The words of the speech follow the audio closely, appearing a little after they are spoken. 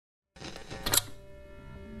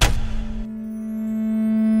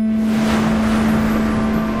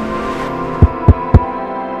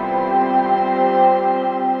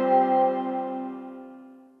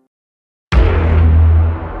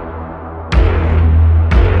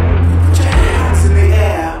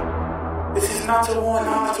not to warn,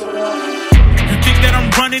 not to warn. You think that I'm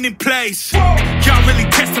running in place? Y'all really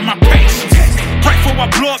testing my patience. Right before I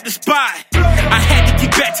blow up the spot, I had to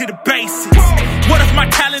get back to the basics. What if my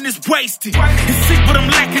talent is wasted? It's sick, but I'm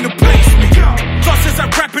lacking the placement. Thought since I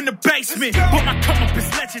rap in the basement, but my come up is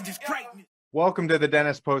legend is greatness. Welcome to the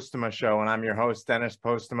Dennis Postema Show, and I'm your host, Dennis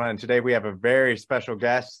Postema, and today we have a very special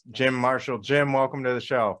guest, Jim Marshall. Jim, welcome to the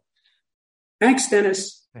show. Thanks,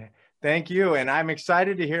 Dennis. Thank you, and I'm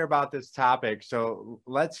excited to hear about this topic. So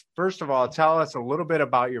let's, first of all, tell us a little bit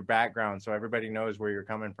about your background so everybody knows where you're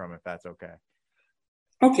coming from, if that's okay.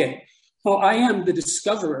 Okay. Well, I am the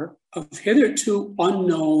discoverer of hitherto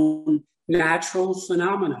unknown natural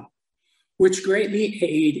phenomena, which greatly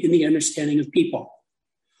aid in the understanding of people,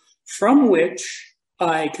 from which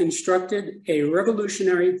I constructed a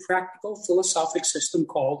revolutionary practical philosophic system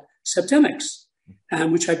called Septemics,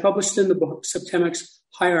 and which I published in the book Septemics,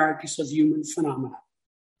 Hierarchies of Human Phenomena.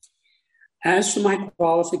 As for my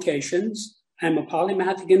qualifications, I'm a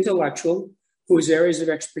polymathic intellectual whose areas of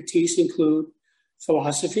expertise include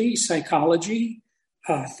philosophy, psychology,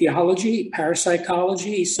 theology,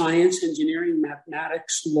 parapsychology, science, engineering,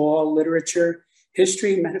 mathematics, law, literature,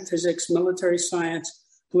 history, metaphysics, military science,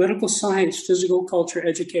 political science, physical culture,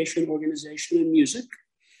 education, organization, and music.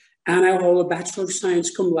 And I hold a Bachelor of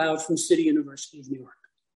Science cum laude from City University of New York.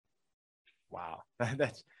 Wow,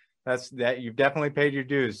 that's that. You've definitely paid your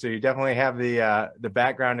dues. So you definitely have the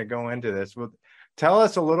background to go into this. Well, tell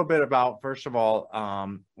us a little bit about, first of all,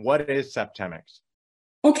 what is Septemics?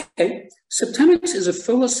 Okay, Septemics is a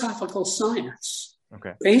philosophical science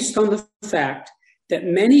based on the fact that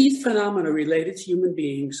many phenomena related to human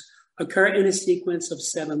beings occur in a sequence of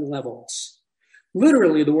 7 levels.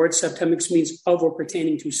 Literally, the word Septemics means of or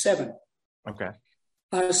pertaining to 7. Okay.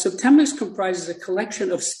 Septemics comprises a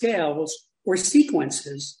collection of scales or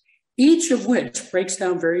sequences, each of which breaks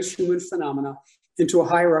down various human phenomena into a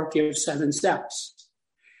hierarchy of 7 steps.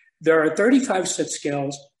 There are 35 such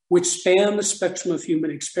scales which span the spectrum of human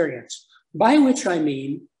experience, by which I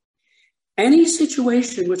mean any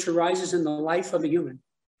situation which arises in the life of a human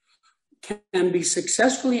can be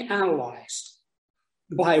successfully analyzed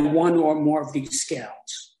by one or more of these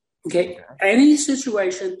scales. Okay? Any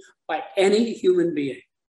situation by any human being.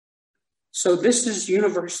 So this is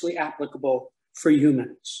universally applicable for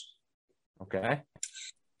humans. Okay.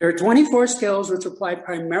 There are 24 scales which apply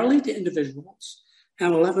primarily to individuals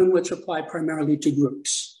and 11 which apply primarily to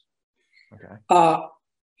groups. Okay.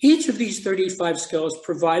 Each of these 35 scales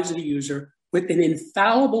provides the user with an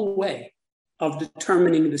infallible way of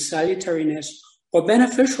determining the salutariness or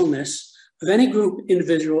beneficialness of any group,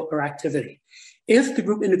 individual, or activity. If the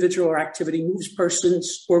group, individual, or activity moves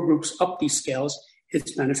persons or groups up these scales,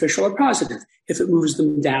 it's beneficial or positive. If it moves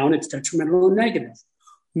them down, it's detrimental or negative.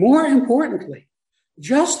 More importantly,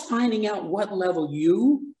 just finding out what level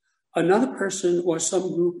you, another person, or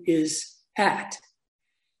some group is at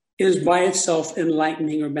is by itself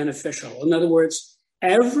enlightening or beneficial. In other words,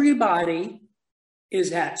 everybody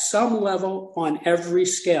is at some level on every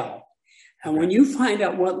scale. And when you find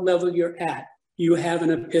out what level you're at, you have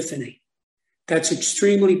an epiphany that's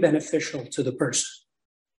extremely beneficial to the person,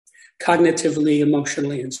 cognitively,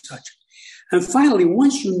 emotionally, and such. And finally,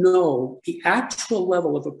 once you know the actual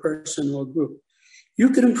level of a person or group,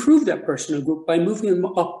 you can improve that person or group by moving them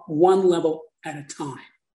up one level at a time.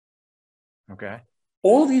 Okay.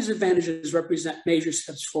 All these advantages represent major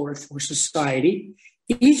steps forward for society.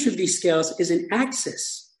 Each of these scales is an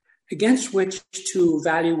axis against which to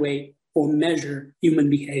evaluate or measure human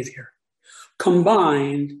behavior.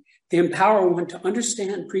 Combined, they empower one to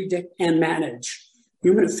understand, predict, and manage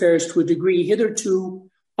human affairs to a degree hitherto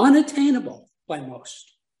unattainable by most.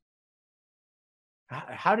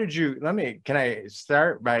 How did you, can I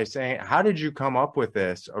start by saying, how did you come up with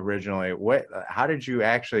this originally? How did you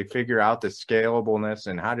actually figure out the scalableness,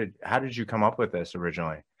 and how did you come up with this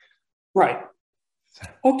originally? Right.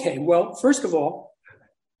 Okay. Well, first of all,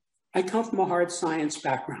 I come from a hard science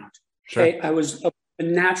background. Okay. Sure. I was a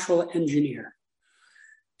natural engineer.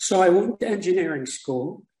 So I went to engineering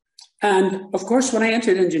school. And of course, when I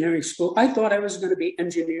entered engineering school, I thought I was going to be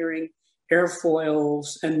engineering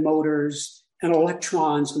airfoils and motors and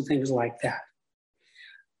electrons and things like that.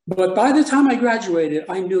 But by the time I graduated,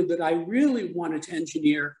 I knew that I really wanted to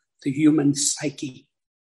engineer the human psyche,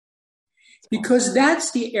 because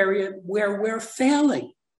that's the area where we're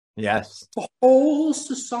failing. Yes. The whole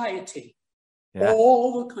society,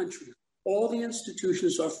 all the countries, all the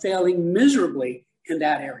institutions are failing miserably in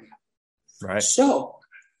that area. Right. So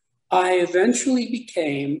I eventually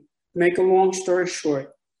became, make a long story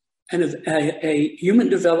short, a human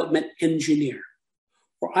development engineer,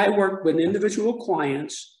 where I worked with individual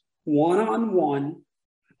clients one-on-one,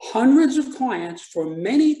 hundreds of clients for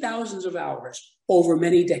many thousands of hours over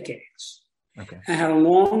many decades. Okay. I had a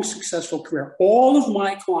long, successful career. All of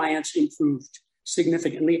my clients improved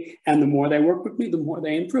significantly, and the more they worked with me, the more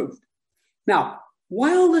they improved. Now,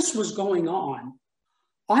 while this was going on,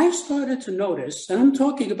 I started to notice, and I'm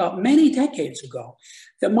talking about many decades ago,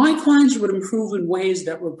 that my clients would improve in ways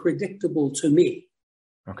that were predictable to me.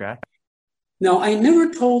 Okay. Now, I never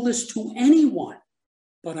told this to anyone,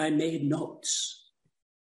 but I made notes.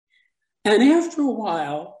 And after a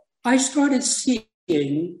while, I started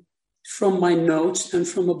seeing from my notes and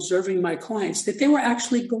from observing my clients that they were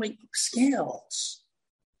actually going up scales.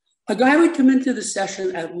 A guy would come into the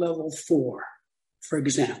session at level 4, for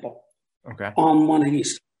example, Okay. on one of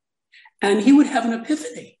these, and he would have an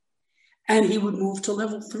epiphany, and he would move to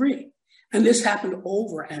level 3. And this happened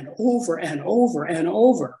over and over and over and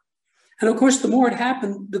over. And of course, the more it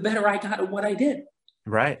happened, the better I got at what I did.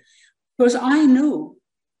 Right. Because I knew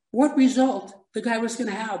what result the guy was going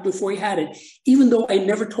to have before he had it, even though I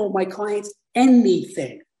never told my clients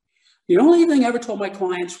anything. The only thing I ever told my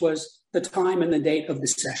clients was the time and the date of the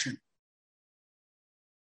session.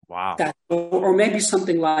 Wow. Or maybe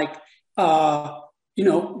something like,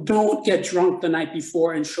 don't get drunk the night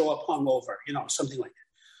before and show up hungover, something like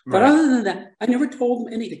that. But other than that, I never told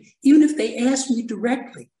them anything. Even if they asked me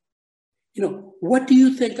directly, what do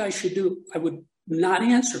you think I should do? I would not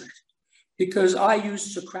answer it because I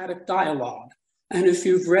use Socratic dialogue. And if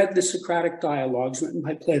you've read the Socratic dialogues written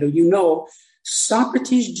by Plato,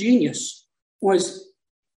 Socrates' genius was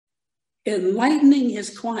enlightening his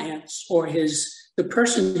clients or the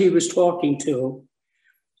person he was talking to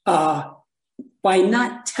by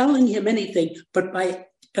not telling him anything, but by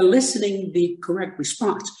eliciting the correct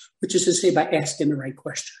response, which is to say by asking the right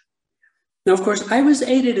question. Now, of course, I was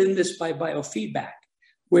aided in this by biofeedback,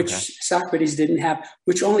 which Socrates didn't have,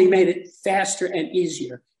 which only made it faster and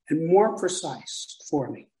easier and more precise for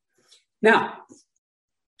me. Now,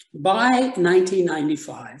 by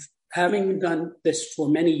 1995, having done this for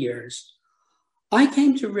many years, I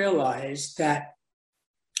came to realize that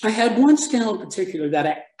I had one scale in particular that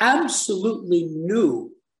I absolutely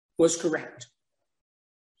knew was correct.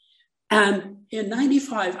 And in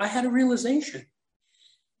 95, I had a realization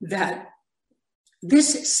that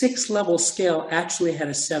this 6-level scale actually had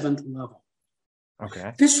a 7th level.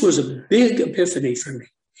 Okay. This was a big epiphany for me.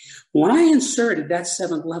 When I inserted that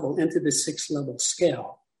 7th level into the 6-level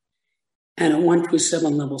scale, and it went to a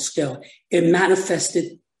 7-level scale, it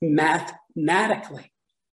manifested mathematically.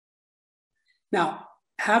 Now,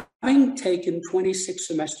 having taken 26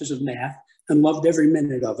 semesters of math and loved every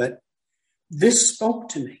minute of it, this spoke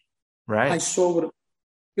to me. Right. I saw what it was.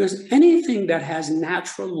 Because anything that has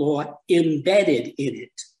natural law embedded in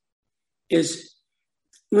it is,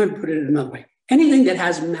 let me put it another way, anything that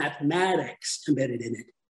has mathematics embedded in it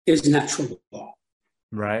is natural law.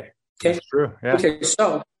 Right. Okay. That's true. Yeah. Okay.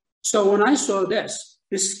 So when I saw this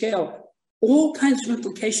scale, all kinds of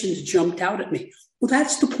implications jumped out at me. Well,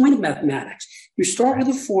 that's the point of mathematics. You start with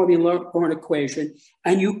a formula or an equation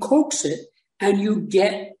and you coax it and you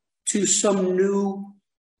get to some new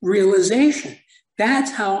realization.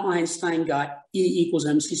 That's how Einstein got E =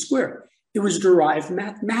 mc squared. It was derived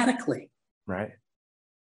mathematically. Right.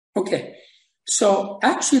 Okay. So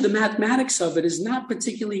actually the mathematics of it is not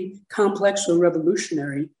particularly complex or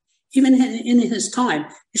revolutionary, even in his time.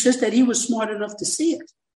 It's just that he was smart enough to see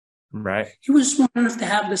it. Right. He was smart enough to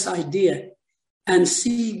have this idea and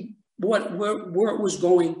see where it was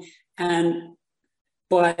going. And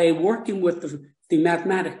by working with the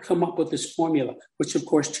mathematics, come up with this formula, which of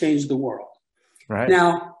course changed the world. Right.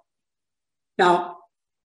 Now,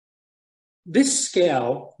 this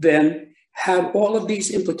scale then had all of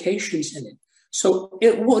these implications in it. So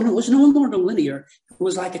it was no longer linear. It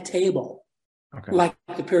was like a table, like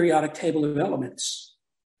the periodic table of elements.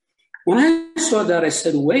 When I saw that, I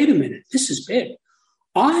said, wait a minute, this is big.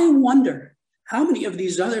 I wonder how many of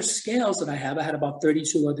these other scales that I had about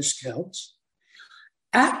 32 other scales,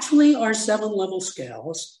 actually are 7-level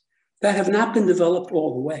scales that have not been developed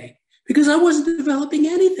all the way. Because I wasn't developing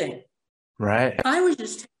anything. Right. I was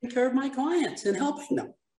just taking care of my clients and helping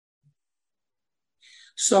them.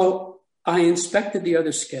 So I inspected the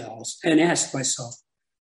other scales and asked myself,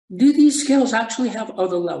 do these scales actually have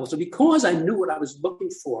other levels? And because I knew what I was looking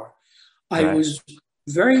for, I was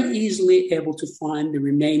very easily able to find the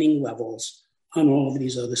remaining levels on all of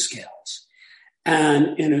these other scales.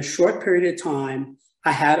 And in a short period of time,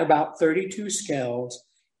 I had about 32 scales,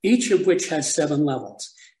 each of which had 7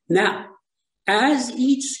 levels. Now, as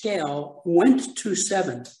each scale went to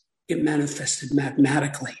 7, it manifested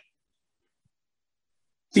mathematically.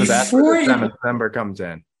 So that's where the 7th number comes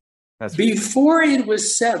in. Before it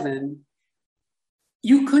was 7,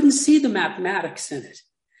 you couldn't see the mathematics in it.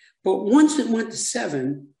 But once it went to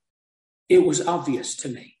 7, it was obvious to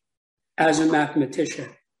me as a mathematician.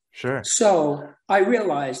 Sure. So I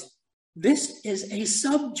realized this is a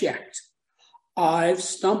subject. I've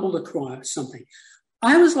stumbled across something.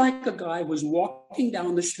 I was like a guy who was walking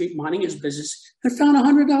down the street minding his business and found a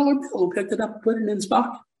 $100 bill and picked it up and put it in his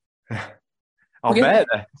pocket. I'll bet.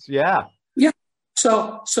 Yeah. Yeah.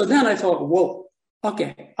 So then I thought, whoa,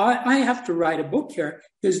 okay, I have to write a book here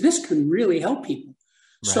because this can really help people.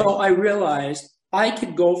 Right. So I realized I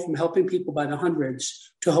could go from helping people by the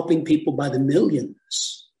hundreds to helping people by the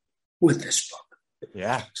millions with this book.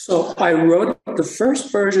 Yeah. So I wrote the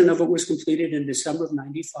first version of it was completed in December of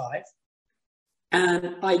 95.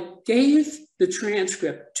 And I gave the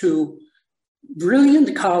transcript to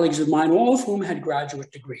brilliant colleagues of mine, all of whom had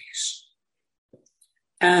graduate degrees.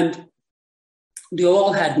 And they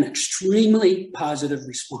all had an extremely positive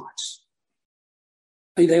response.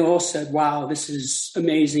 They all said, wow, this is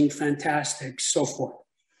amazing, fantastic, so forth.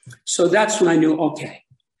 So that's when I knew, okay,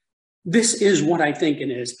 this is what I think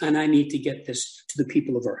it is, and I need to get this to the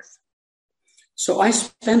people of Earth. So I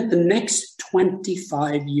spent the next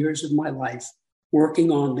 25 years of my life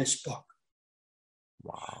working on this book.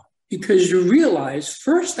 Wow. Because you realize,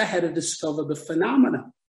 first I had to discover the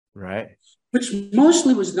phenomena. Right. Which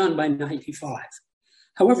mostly was done by 95.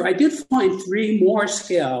 However, I did find 3 more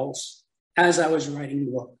scales as I was writing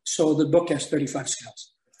the book. So the book has 35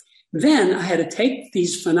 scales. Then I had to take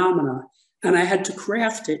these phenomena and I had to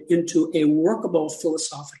craft it into a workable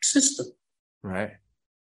philosophic system. Right.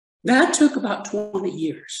 That took about 20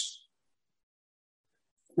 years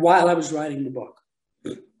while I was writing the book.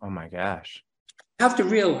 Oh my gosh. I have to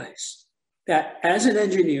realize that as an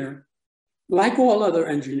engineer, like all other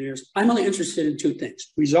engineers, I'm only interested in 2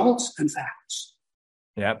 things, results and facts.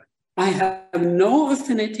 Yep. I have no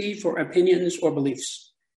affinity for opinions or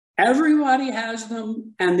beliefs. Everybody has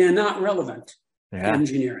them and they're not relevant in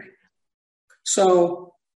engineering.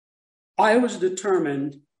 So I was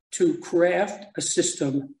determined to craft a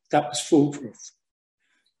system that was foolproof.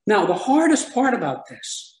 Now, the hardest part about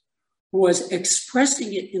this was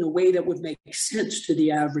expressing it in a way that would make sense to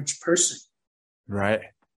the average person. Right.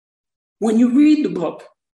 When you read the book,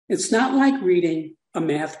 it's not like reading a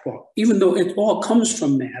math book, even though it all comes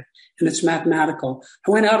from math and it's mathematical.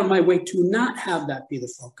 I went out of my way to not have that be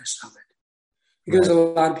the focus of it because a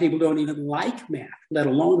lot of people don't even like math, let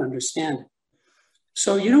alone understand it.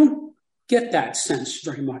 So you don't get that sense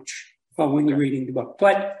very much when you're reading the book.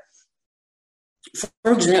 But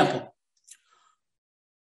for example,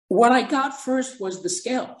 what I got first was the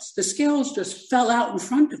scales. The scales just fell out in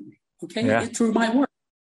front of me, through my work.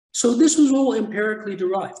 So this was all empirically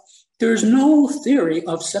derived. There's no theory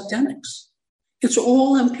of septemics. It's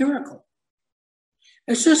all empirical.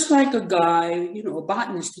 It's just like a guy, a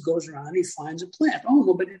botanist who goes around and he finds a plant. Oh,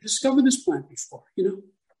 nobody discovered this plant before,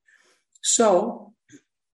 So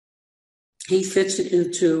he fits it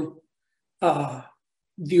into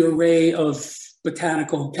the array of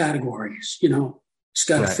botanical categories, it's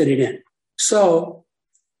got to fit it in. So,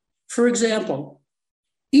 for example,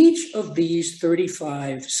 each of these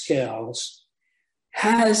 35 scales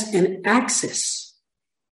has an axis.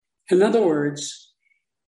 In other words,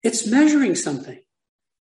 it's measuring something.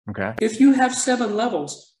 Okay. If you have 7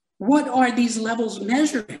 levels, what are these levels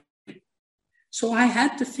measuring? So I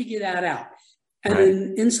had to figure that out.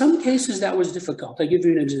 And in some cases, that was difficult. I'll give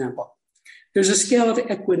you an example. There's a scale of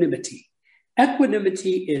equanimity.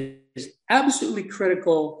 Equanimity is absolutely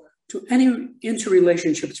critical to any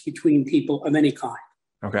interrelationships between people of any kind.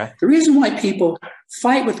 Okay. The reason why people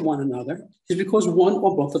fight with one another is because one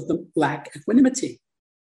or both of them lack equanimity.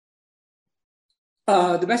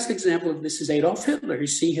 The best example of this is Adolf Hitler. You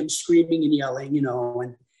see him screaming and yelling,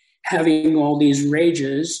 and having all these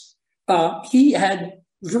rages. He had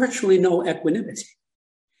virtually no equanimity.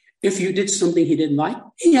 If you did something he didn't like,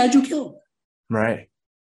 he had you killed. Right.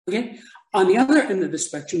 Okay. On the other end of the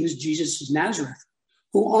spectrum is Jesus of Nazareth,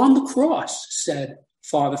 who on the cross said,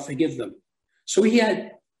 Father, forgive them. So he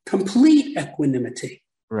had complete equanimity.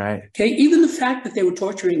 Right. Okay. Even the fact that they were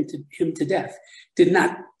torturing him to death did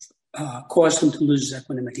not cause him to lose his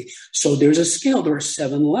equanimity. So there's a scale. There are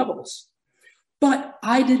 7 levels. But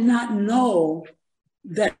I did not know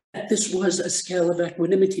that this was a scale of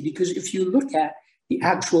equanimity, because if you look at the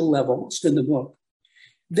actual levels in the book,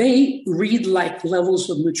 they read like levels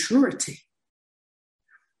of maturity.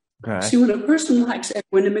 Okay. See, when a person lacks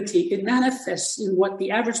equanimity, it manifests in what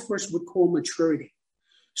the average person would call maturity.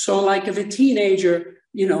 So like if a teenager,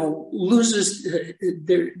 loses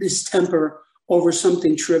his temper over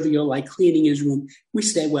something trivial like cleaning his room, we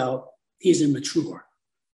say, well, he's immature.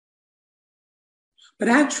 But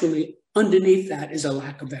actually, underneath that is a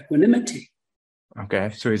lack of equanimity.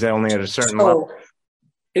 Okay, so he's only at a certain level.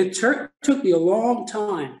 It took me a long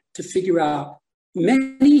time to figure out,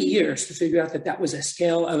 many years to figure out that was a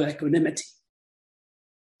scale of equanimity.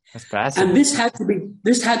 That's fascinating. And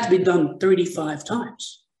this had to be done 35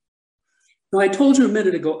 times. Now, I told you a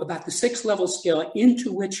minute ago about the 6-level scale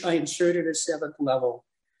into which I inserted a 7th level,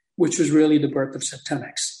 which was really the birth of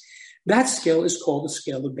Septemics. That scale is called the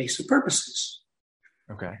scale of basic purposes.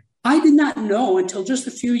 Okay. I did not know until just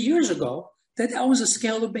a few years ago that was a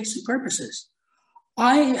scale of basic purposes.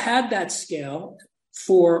 I had that scale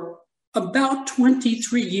for about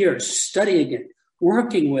 23 years, studying it,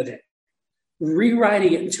 working with it,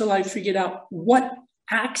 rewriting it until I figured out what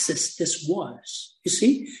axis this was. You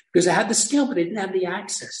see? Because I had the scale, but I didn't have the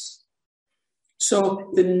axis.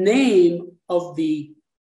 So the name of the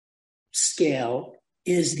scale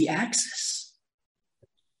is the axis.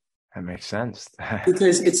 That makes sense.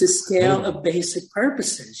 Because it's a scale of basic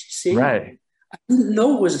purposes, you see? Right. I didn't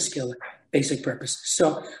know it was a scale of basic purposes.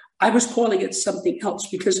 So I was calling it something else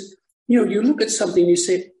because, you look at something and you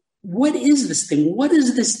say, what is this thing? What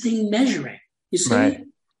is this thing measuring? You see? Right.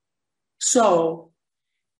 So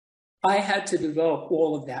I had to develop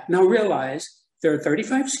all of that. Now realize there are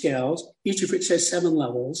 35 scales, each of which has 7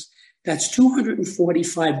 levels. That's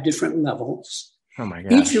 245 different levels. Oh my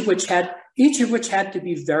gosh. Each of which had to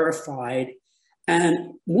be verified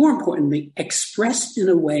and, more importantly, expressed in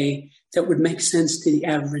a way that would make sense to the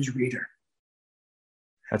average reader.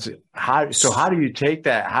 How do you take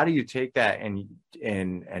that? How do you take that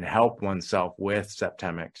and help oneself with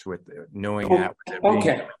Septemics, with knowing that?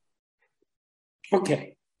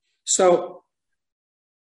 Okay. So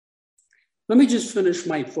let me just finish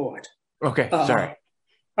my thought. Okay. Sorry.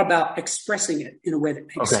 About expressing it in a way that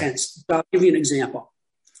makes sense. So I'll give you an example.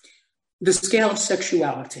 The scale of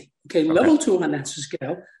sexuality. Okay. Level 2 on that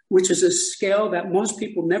scale, which is a scale that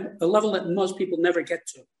a level that most people never get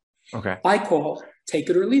to. Okay. I call take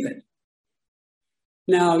it or leave it.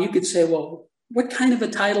 Now you could say, well, what kind of a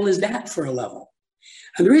title is that for a level?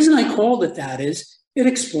 And the reason I called it that is it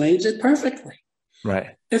explains it perfectly.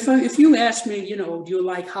 Right. If you ask me, do you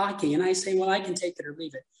like hockey? And I say, well, I can take it or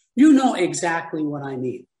leave it. You know exactly what I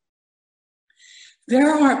mean.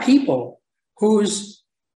 There are people whose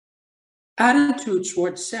attitude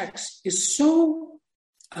towards sex is so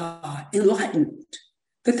enlightened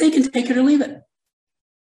that they can take it or leave it.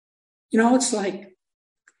 It's like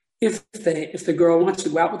if the girl wants to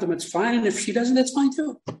go out with them, it's fine. And if she doesn't, it's fine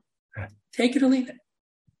too. Take it or leave it.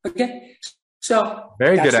 Okay. So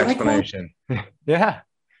very good explanation. Yeah.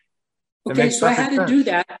 Okay. So I had to do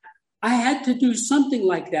that. I had to do something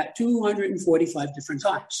like that 245 different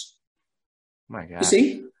times. Oh my God. You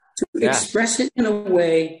see? To express it in a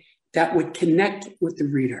way that would connect with the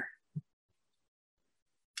reader.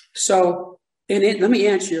 So let me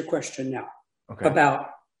answer your question now about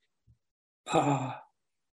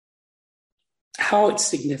how it's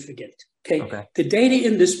significant. Okay. The data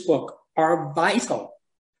in this book are vital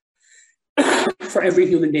for every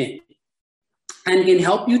human being and can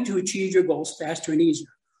help you to achieve your goals faster and easier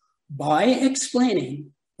by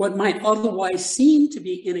explaining what might otherwise seem to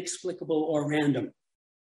be inexplicable or random.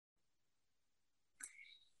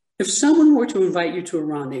 If someone were to invite you to a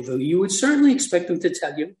rendezvous, you would certainly expect them to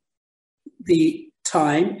tell you the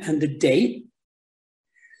time and the date,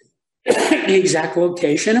 the exact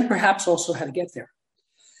location, and perhaps also how to get there.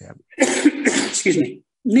 Yeah. Excuse me.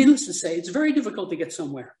 Needless to say, it's very difficult to get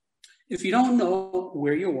somewhere if you don't know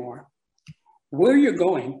where you are, where you're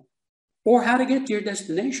going, or how to get to your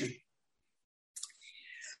destination.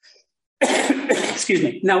 Excuse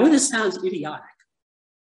me. Now, this sounds idiotic,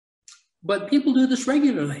 but people do this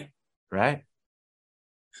regularly. Right.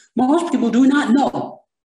 Most people do not know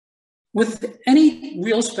with any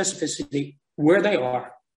real specificity where they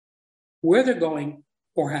are, where they're going,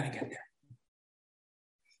 or how to get there.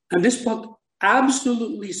 And this book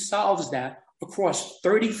absolutely solves that across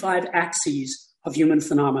 35 axes of human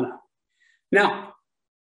phenomena. Now,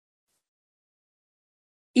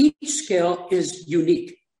 each scale is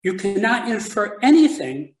unique. You cannot infer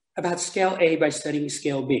anything about scale A by studying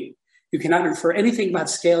scale B. You cannot infer anything about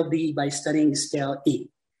scale B by studying scale E.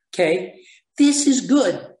 Okay? This is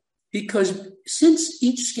good because since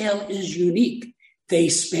each scale is unique, they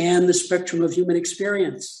span the spectrum of human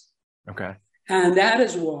experience. Okay. And that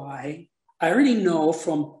is why I already know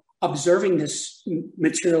from observing this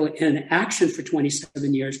material in action for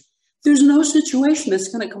 27 years, there's no situation that's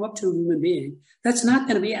going to come up to a human being that's not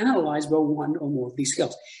going to be analyzed by one or more of these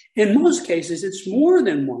scales. In most cases, it's more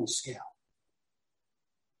than one scale.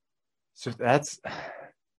 So that's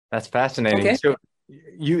That's fascinating. Okay.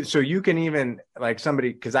 So you can even like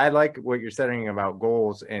somebody, because I like what you're saying about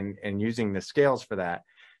goals and using the scales for that,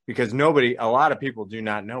 because a lot of people do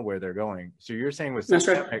not know where they're going. So you're saying with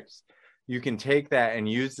Septemics, you can take that and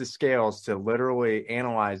use the scales to literally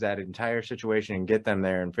analyze that entire situation and get them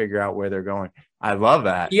there and figure out where they're going. I love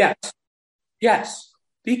that. Yes,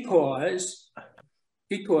 because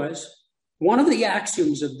one of the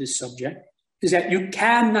axioms of this subject is that you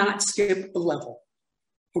cannot skip a level.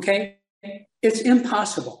 Okay? It's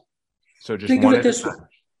impossible. So just think of it this way.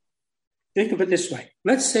 Think of it this way.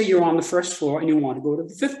 Let's say you're on the first floor and you want to go to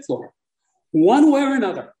the fifth floor. One way or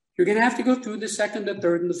another, you're going to have to go through the second, the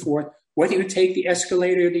third, and the fourth, whether you take the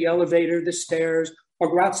escalator, the elevator, the stairs, or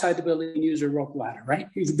go outside the building and use a rope ladder, right?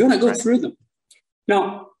 You're going to go through them.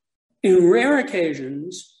 Now, in rare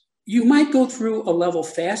occasions, you might go through a level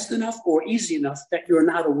fast enough or easy enough that you're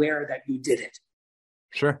not aware that you did it.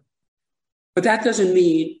 Sure. But that doesn't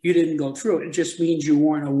mean you didn't go through it. It just means you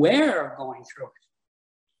weren't aware of going through it.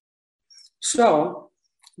 So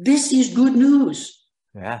this is good news.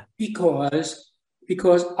 Yeah.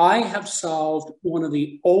 Because I have solved one of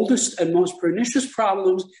the oldest and most pernicious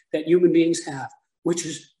problems that human beings have, which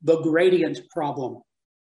is the gradient problem.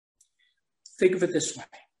 Think of it this way.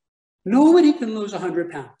 Nobody can lose 100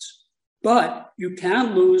 pounds, but you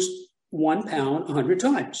can lose 1 pound 100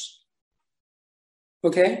 times.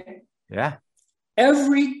 Okay? Yeah.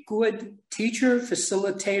 Every good teacher,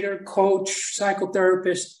 facilitator, coach,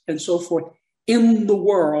 psychotherapist, and so forth in the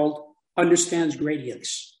world understands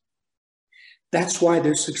gradients. That's why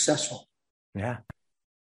they're successful. Yeah.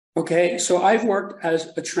 Okay? So I've worked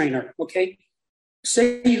as a trainer. Okay?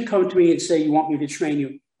 Say you come to me and say you want me to train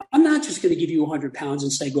you. I'm not just going to give you 100 pounds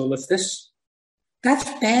and say, go lift this. That's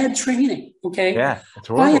bad training, okay? Yeah, it's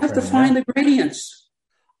horrible. I have to find the gradients.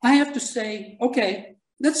 I have to say, okay,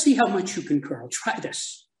 let's see how much you can curl. Try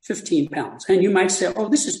this, 15 pounds. And you might say, oh,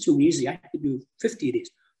 this is too easy. I can do 50 of these.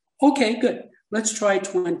 Okay, good. Let's try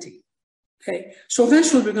 20. Okay, so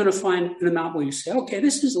eventually we're going to find an amount where you say, okay,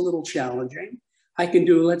 this is a little challenging. I can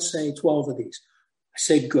do, let's say, 12 of these. I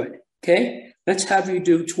say, good. Okay, let's have you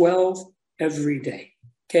do 12 every day.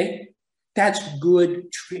 Okay, that's good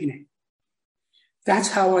training. That's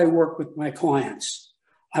how I work with my clients.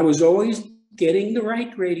 I was always getting the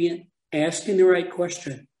right gradient, asking the right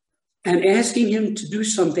question, and asking him to do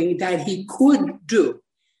something that he could do.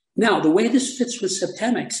 Now, the way this fits with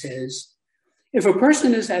Septemics is, if a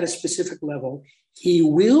person is at a specific level, he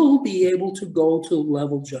will be able to go to a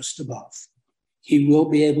level just above. He will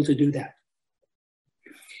be able to do that.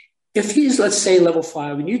 If he's, let's say, level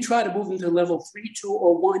 5, and you try to move him to level 3, 2,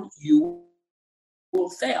 or 1, you will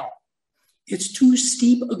fail. It's too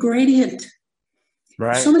steep a gradient.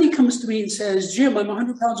 Right. If somebody comes to me and says, Jim, I'm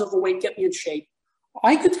 100 pounds overweight, get me in shape.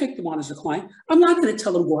 I could take them on as a client. I'm not going to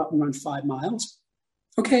tell them go out and run 5 miles.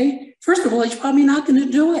 Okay? First of all, he's probably not going to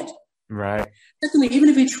do it. Right. Secondly, even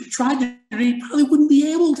if he tried to do it, he probably wouldn't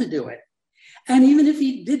be able to do it. And even if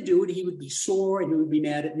he did do it, he would be sore and he would be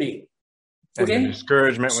mad at me. Okay? And the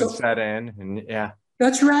discouragement would set in. And yeah.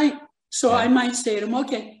 That's right. So I might say to him,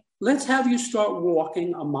 okay, let's have you start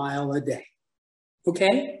walking a mile a day.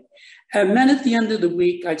 Okay? And then at the end of the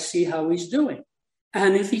week, I'd see how he's doing.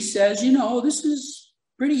 And if he says, this is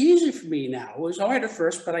pretty easy for me now. It was hard at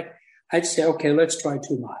first, but I'd say, okay, let's try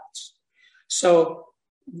 2 miles. So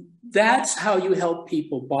that's how you help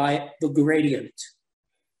people, by the gradient.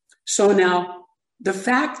 So now, the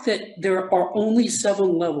fact that there are only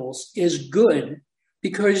 7 levels is good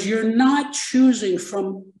because you're not choosing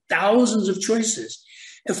from thousands of choices.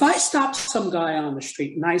 If I stop some guy on the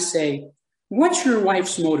street and I say, what's your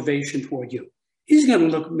wife's motivation toward you? He's going to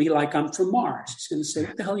look at me like I'm from Mars. He's going to say,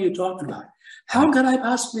 what the hell are you talking about? How could I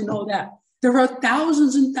possibly know that? There are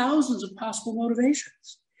thousands and thousands of possible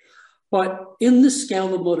motivations. But in the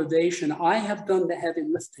scale of motivation, I have done the heavy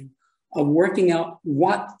lifting of working out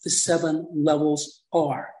what the 7 levels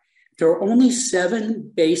are. There are only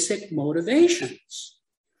 7 basic motivations.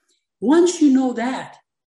 Once you know that,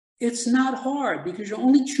 it's not hard because you're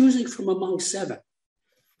only choosing from among 7.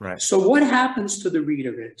 Right. So what happens to the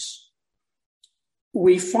reader is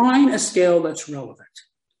we find a scale that's relevant.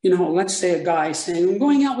 Let's say a guy saying, I'm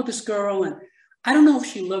going out with this girl and I don't know if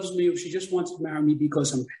she loves me or if she just wants to marry me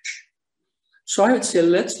because I'm rich. So I would say,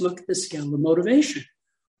 let's look at the scale of motivation.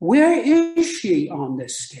 Where is she on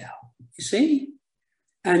this scale? You see?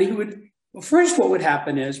 And he would, first what would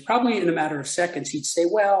happen is, probably in a matter of seconds, he'd say,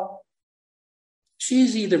 well,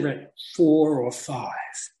 she's either at 4 or 5.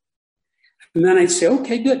 And then I'd say,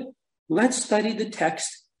 okay, good. Let's study the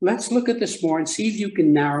text. Let's look at this more and see if you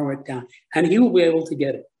can narrow it down. And he will be able to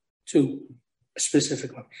get it to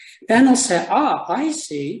specific level. Then they'll say, I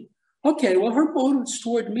see. Okay, well, her motives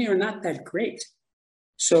toward me are not that great.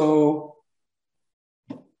 So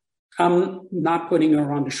I'm not putting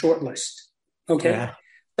her on the short list. Okay. Yeah.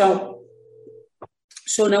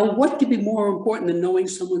 So now what could be more important than knowing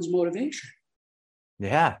someone's motivation?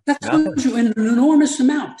 Yeah. That tells you an enormous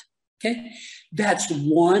amount. Okay. That's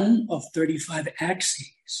one of 35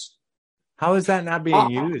 axes. How is that not being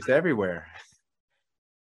used everywhere?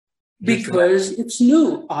 Because it's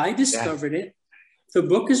new. I discovered it. The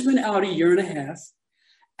book has been out a year and a half,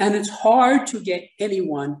 and it's hard to get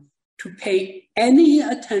anyone to pay any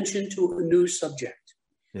attention to a new subject.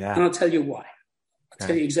 Yeah. And I'll tell you why. I'll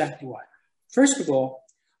tell you exactly why. First of all,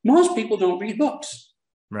 most people don't read books.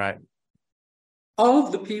 Right.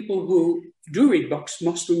 Of the people who do read books,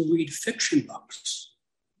 most of them read fiction books.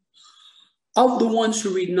 Of the ones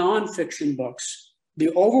who read nonfiction books, the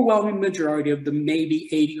overwhelming majority of them, maybe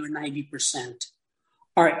 80 or 90%,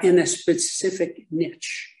 are in a specific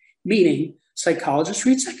niche, meaning psychologists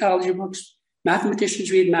read psychology books,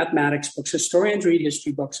 mathematicians read mathematics books, historians read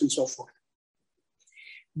history books, and so forth.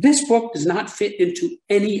 This book does not fit into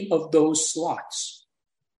any of those slots.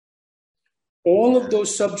 All of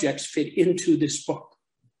those subjects fit into this book.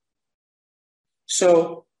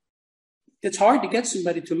 So it's hard to get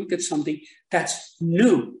somebody to look at something that's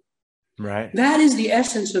new. Right. That is the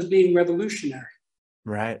essence of being revolutionary.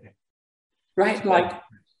 Right. Right? Like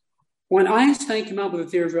when Einstein came out with the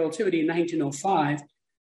theory of relativity in 1905,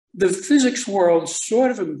 the physics world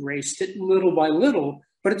sort of embraced it little by little,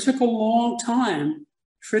 but it took a long time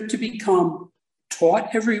for it to become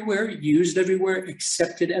taught everywhere, used everywhere,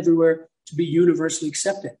 accepted everywhere, to be universally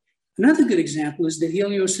accepted. Another good example is the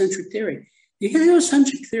heliocentric theory. The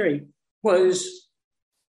heliocentric theory was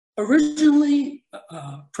originally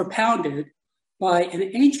propounded by an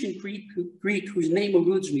ancient Greek whose name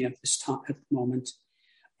eludes me at the moment.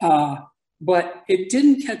 But it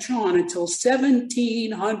didn't catch on until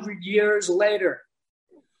 1,700 years later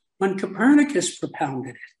when Copernicus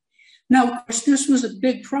propounded it. Now, of course, this was a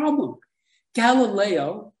big problem.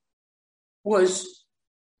 Galileo was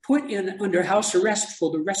put under house arrest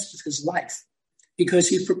for the rest of his life because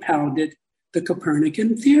he propounded the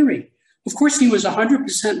Copernican theory. Of course, he was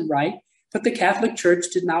 100% right, but the Catholic Church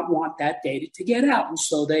did not want that data to get out. And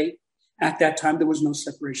so at that time, there was no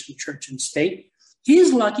separation of church and state.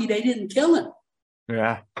 He's lucky they didn't kill him.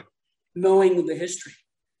 Yeah. Knowing the history.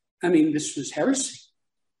 I mean, this was heresy.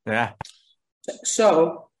 Yeah.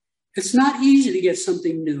 So it's not easy to get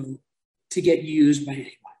something new to get used by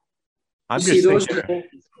anyone. I'm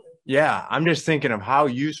just thinking of how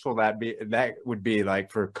useful that would be,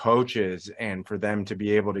 like for coaches and for them to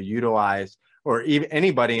be able to utilize, or even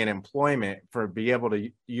anybody in employment be able to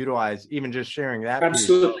utilize, even just sharing that.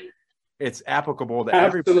 Absolutely. Piece. It's applicable to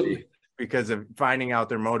everybody because of finding out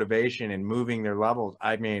their motivation and moving their levels.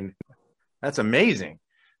 I mean, that's amazing.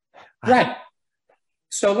 Right.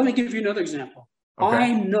 So let me give you another example. Okay.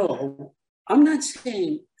 I know, I'm not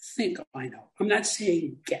saying think I know. I'm not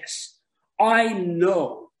saying guess. I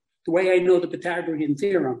know the way I know the Pythagorean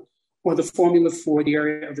theorem or the formula for the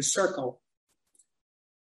area of a circle.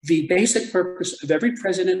 The basic purpose of every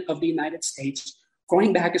president of the United States,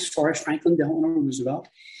 going back as far as Franklin Delano Roosevelt,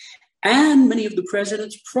 and many of the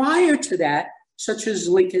presidents prior to that, such as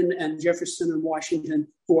Lincoln and Jefferson and Washington,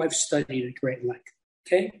 who I've studied at great length.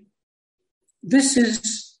 Okay? This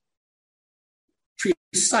is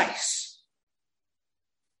precise.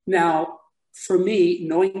 Now, for me,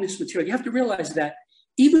 knowing this material, you have to realize that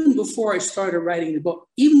even before I started writing the book,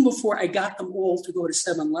 even before I got them all to go to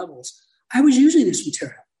 7 levels, I was using this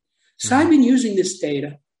material. So I've been using this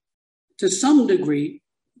data to some degree,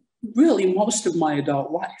 really most of my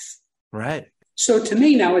adult life. Right. So to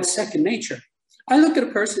me now, it's second nature. I look at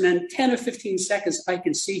a person and 10 or 15 seconds, I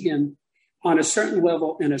can see him on a certain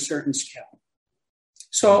level in a certain scale.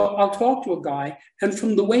 So I'll talk to a guy, and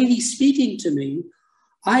from the way he's speaking to me,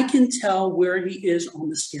 I can tell where he is on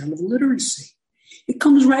the scale of literacy. It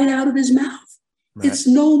comes right out of his mouth. Right. It's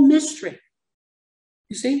no mystery.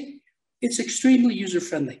 You see? It's extremely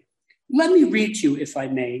user-friendly. Let me read to you, if I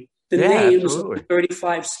may, the names of the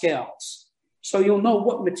 35 scales, so you'll know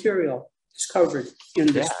what material is covered in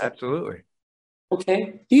this. Yeah, absolutely.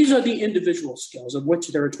 Okay? These are the individual scales, of which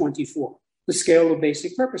there are 24. The scale of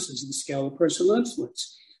basic purposes, the scale of personal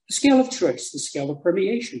influence, the scale of choice, the scale of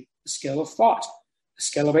permeation, the scale of thought, the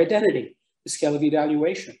scale of identity, the scale of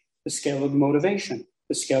evaluation, the scale of motivation,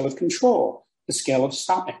 the scale of control, the scale of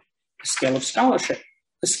stopping, the scale of scholarship,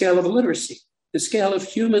 the scale of literacy, the scale of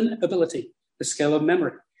human ability, the scale of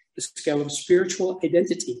memory, the scale of spiritual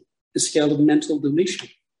identity, the scale of mental deletion,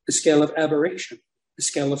 the scale of aberration, the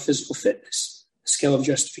scale of physical fitness, scale of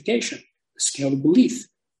justification, the scale of belief,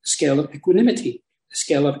 the scale of equanimity, the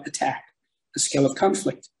scale of attack, the scale of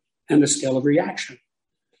conflict, and the scale of reaction.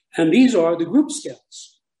 And these are the group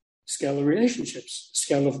scales: the scale of relationships, the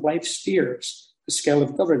scale of life spheres, the scale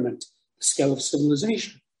of government, the scale of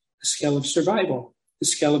civilization, the scale of survival,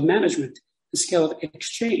 the scale of management, the scale of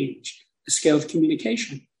exchange, the scale of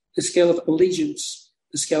communication, the scale of allegiance,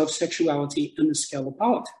 the scale of sexuality, and the scale of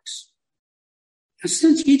politics. And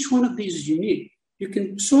since each one of these is unique, you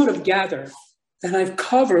can sort of gather that I've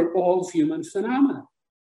covered all of human phenomena.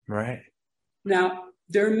 Right. Now,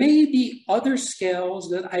 there may be other scales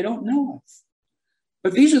that I don't know of,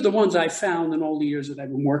 but these are the ones I found in all the years that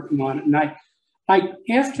I've been working on it. And I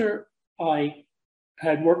after I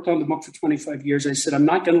had worked on the book for 25 years, I said, I'm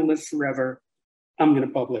not going to live forever. I'm going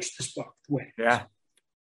to publish this book the way it is. Yeah.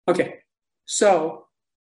 Okay. So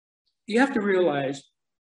you have to realize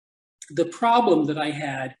the problem that I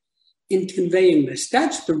had in conveying this.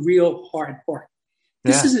 That's the real hard part.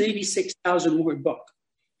 This is an 86,000 word book.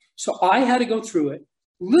 So I had to go through it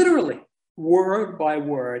literally word by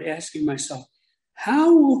word, asking myself,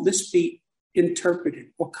 how will this be interpreted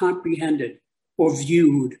or comprehended or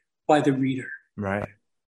viewed by the reader? Right.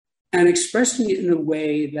 And expressing it in a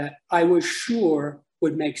way that I was sure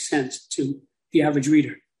would make sense to the average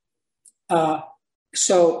reader.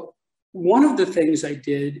 So one of the things I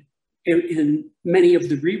did in many of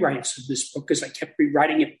the rewrites of this book, because I kept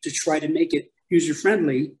rewriting it to try to make it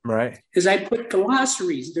user-friendly, right, is I put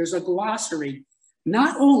glossaries. There's a glossary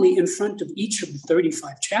not only in front of each of the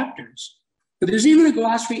 35 chapters, but there's even a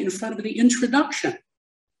glossary in front of the introduction.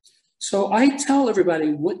 So I tell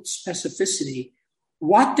everybody what specificity,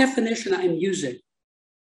 what definition I'm using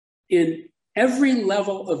in every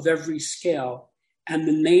level of every scale, and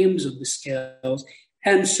the names of the scales,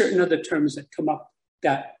 and certain other terms that come up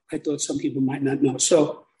that I thought some people might not know.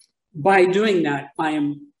 So by doing that, I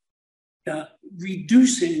am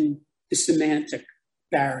reducing the semantic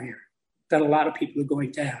barrier that a lot of people are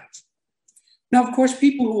going to have. Now, of course,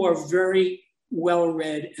 people who are very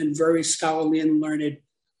well-read and very scholarly and learned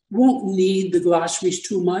won't need the glossaries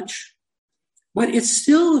too much, but it's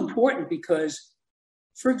still important because,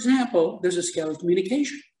 for example, there's a scale of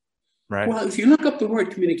communication. Right. Well, if you look up the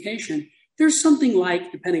word communication, there's something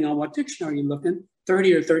like, depending on what dictionary you're looking,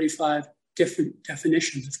 30 or 35 different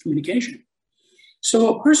definitions of communication.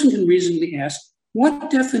 So a person can reasonably ask,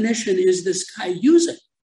 what definition is this guy using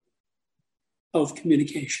of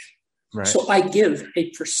communication? Right. So I give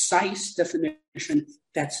a precise definition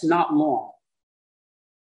that's not long.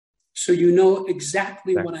 So you know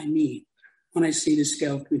exactly what I mean when I see the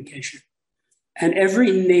scale of communication. And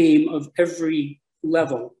every name of every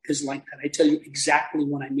level is like that. I tell you exactly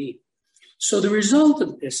what I mean. So the result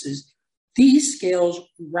of this is these scales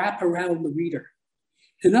wrap around the reader.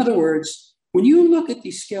 In other words, when you look at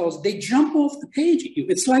these scales, they jump off the page at you.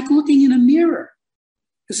 It's like looking in a mirror.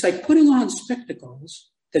 It's like putting on spectacles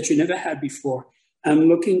that you never had before and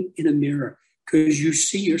looking in a mirror because you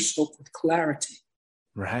see yourself with clarity.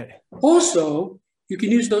 Right. Also, you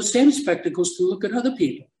can use those same spectacles to look at other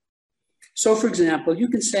people. So, for example, you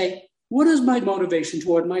can say, what is my motivation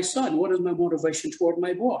toward my son? What is my motivation toward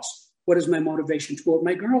my boss? What is my motivation toward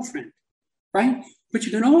my girlfriend? Right? But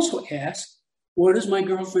you can also ask, what is my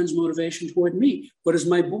girlfriend's motivation toward me? What is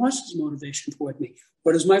my boss's motivation toward me?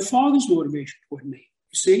 What is my father's motivation toward me?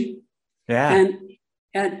 You see? Yeah.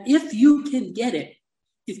 And if you can get it,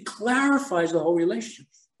 it clarifies the whole relationship.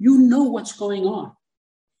 You know what's going on.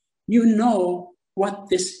 You know what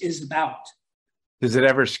this is about. Does it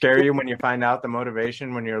ever scare you when you find out the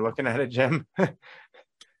motivation when you're looking at it, Jim?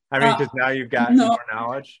 I mean, because now you've got more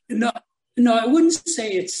knowledge. No, I wouldn't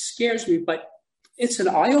say it scares me, but it's an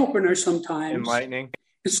eye-opener sometimes. Enlightening.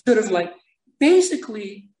 It's sort of like,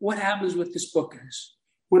 basically what happens with this book is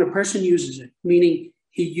when a person uses it, meaning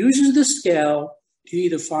he uses the scale to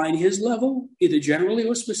either find his level, either generally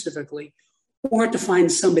or specifically, or to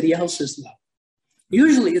find somebody else's level.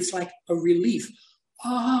 Usually it's like a relief.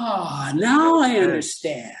 Now I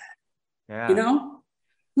understand. Yeah. You know,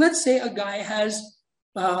 let's say a guy has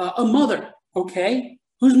a mother, okay,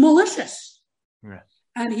 who's malicious. Yeah.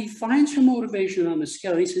 And he finds her motivation on the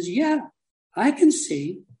scale. He says, yeah, I can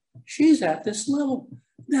see she's at this level.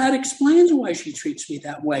 That explains why she treats me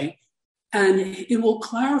that way. And it will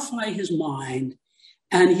clarify his mind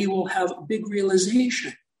and he will have a big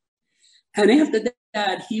realization. And after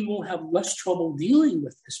that, he will have less trouble dealing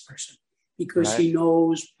with this person because he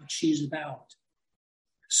knows what she's about.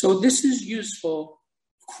 So this is useful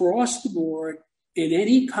across the board in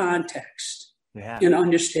any context in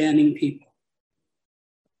understanding people.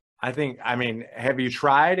 I mean, have you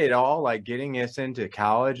tried at all, like getting us into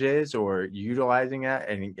colleges or utilizing that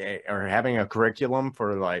or having a curriculum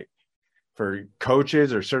for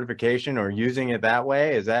coaches or certification or using it that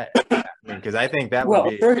way? Is that, because I think that would Well,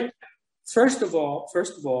 be. first of all,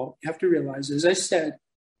 you have to realize, as I said,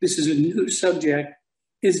 this is a new subject.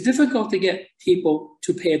 It's difficult to get people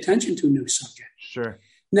to pay attention to a new subject. Sure.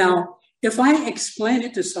 Now, if I explain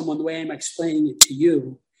it to someone the way I'm explaining it to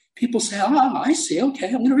you, people say, oh, I see. Okay,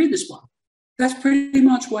 I'm going to read this book. That's pretty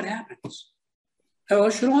much what happens. I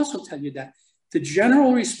should also tell you that the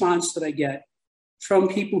general response that I get from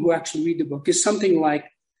people who actually read the book is something like,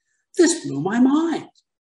 this blew my mind.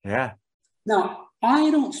 Yeah. Now,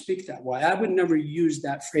 I don't speak that way. I would never use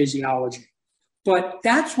that phraseology. But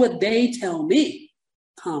that's what they tell me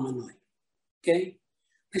commonly. Okay?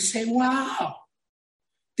 They say, wow,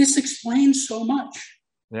 this explains so much.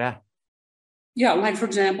 Yeah. Yeah, like, for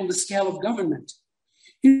example, the scale of government.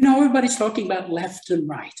 You know, everybody's talking about left and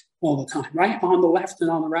right all the time, right? On the left and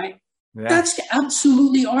on the right. Yeah. That's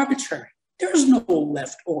absolutely arbitrary. There's no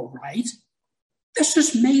left or right. That's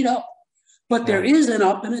just made up. But there is an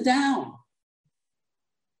up and a down.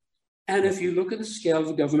 And if you look at the scale of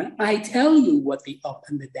the government, I tell you what the up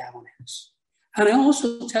and the down is. And I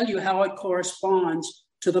also tell you how it corresponds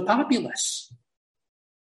to the populace.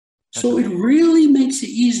 So it really makes it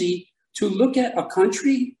easy to look at a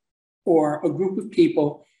country or a group of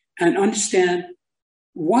people and understand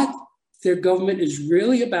what their government is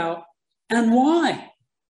really about and why.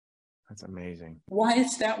 That's amazing. Why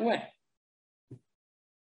it's that way.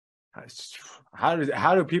 How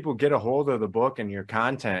do people get a hold of the book and your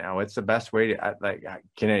content? What's the best way to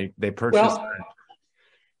can they purchase?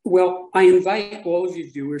 Well, I invite all of your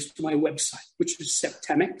viewers to my website, which is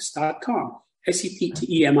septemics.com,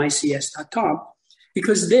 septemics.com,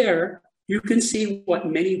 because there you can see what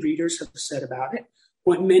many readers have said about it,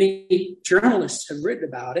 what many journalists have written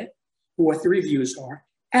about it, what the reviews are,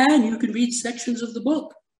 and you can read sections of the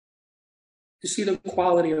book to see the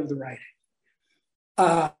quality of the writing.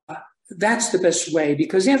 That's the best way,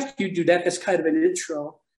 because after you do that, that's kind of an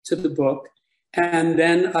intro to the book. And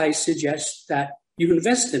then I suggest that you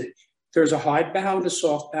invest in it. There's a hardbound, a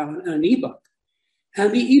softbound, and an ebook.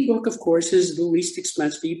 And the ebook, of course, is the least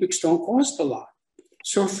expensive. Ebooks don't cost a lot.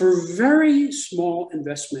 So for very small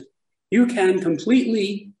investment, you can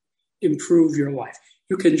completely improve your life.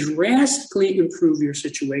 You can drastically improve your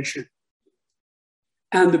situation.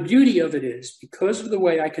 And the beauty of it is, because of the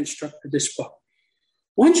way I constructed this book,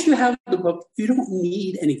 once you have the book, you don't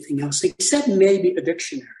need anything else except maybe a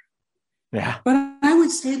dictionary. Yeah. But I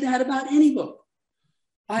would say that about any book.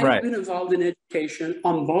 I've been involved in education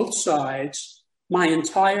on both sides my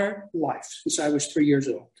entire life since I was 3 years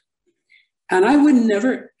old. And I would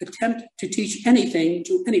never attempt to teach anything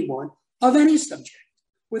to anyone of any subject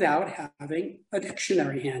without having a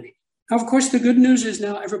dictionary handy. Now, of course, the good news is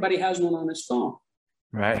now everybody has one on his phone.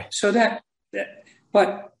 Right. So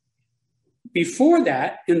but before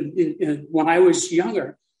that, when I was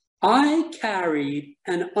younger, I carried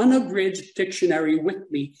an unabridged dictionary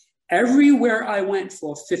with me everywhere I went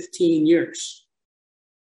for 15 years.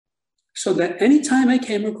 So that anytime I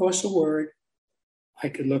came across a word, I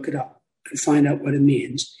could look it up and find out what it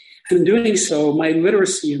means. And in doing so, my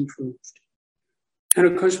literacy improved. And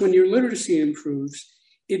of course, when your literacy improves,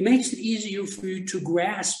 it makes it easier for you to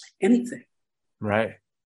grasp anything. Right.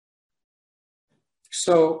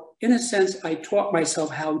 So in a sense, I taught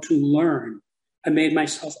myself how to learn. I made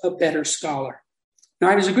myself a better scholar. Now,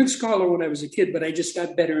 I was a good scholar when I was a kid, but I just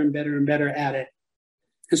got better and better and better at it.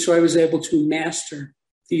 And so I was able to master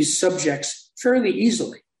these subjects fairly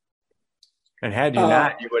easily. And had you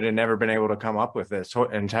not, you would have never been able to come up with this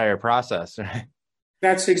entire process.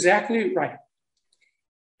 That's exactly right.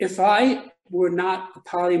 If I were not a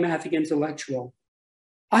polymathic intellectual,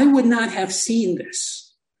 I would not have seen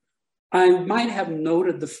this. I might have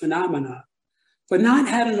noted the phenomena, but not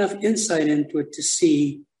had enough insight into it to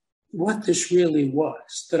see what this really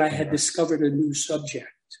was, that I had discovered a new subject.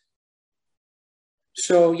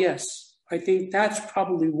 So yes, I think that's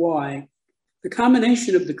probably why the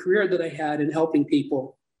combination of the career that I had in helping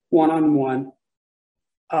people one-on-one,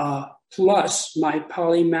 plus my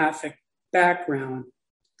polymathic background,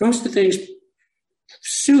 those two things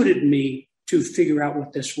suited me to figure out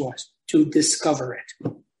what this was, to discover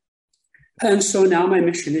it. And so now my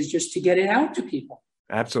mission is just to get it out to people.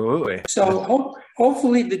 Absolutely. So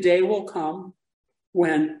hopefully the day will come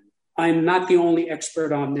when I'm not the only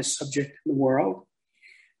expert on this subject in the world.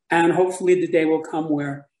 And hopefully the day will come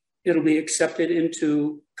where it'll be accepted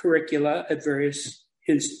into curricula at various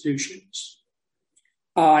institutions.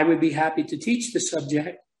 I would be happy to teach the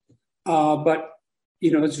subject, but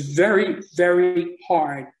it's very, very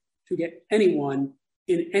hard to get anyone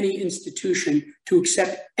in any institution to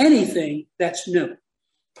accept anything that's new.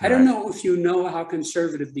 I don't know if you know how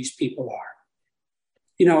conservative these people are.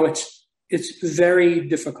 It's very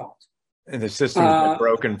difficult. And the system's been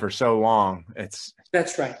broken for so long.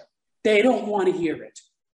 That's right. They don't want to hear it.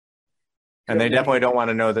 And they definitely don't want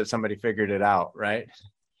to know that somebody figured it out, right?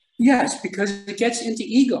 Yes, because it gets into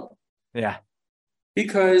ego. Yeah.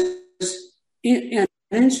 Because an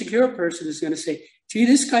insecure person is going to say, gee,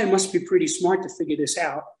 this guy must be pretty smart to figure this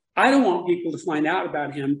out. I don't want people to find out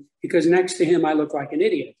about him because next to him, I look like an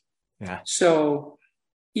idiot. Yeah. So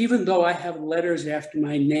even though I have letters after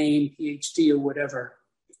my name, PhD or whatever,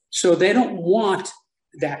 so they don't want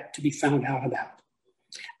that to be found out about.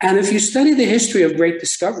 And if you study the history of great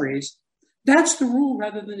discoveries, that's the rule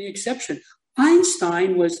rather than the exception.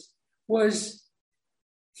 Einstein was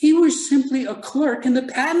simply a clerk in the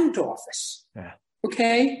patent office. Yeah.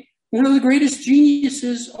 Okay. One of the greatest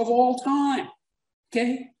geniuses of all time.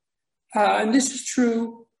 Okay. And this is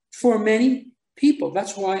true for many people.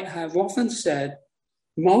 That's why I've often said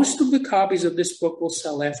most of the copies of this book will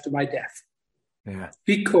sell after my death. Yeah.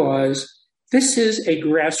 Because this is a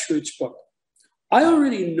grassroots book. I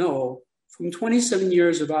already know from 27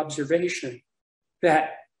 years of observation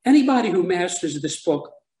that anybody who masters this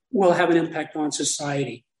book will have an impact on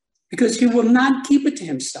society because he will not keep it to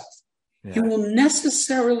himself. Yeah. He will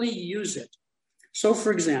necessarily use it. So,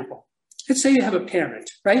 for example, let's say you have a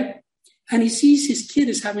parent, right? And he sees his kid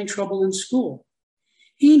is having trouble in school.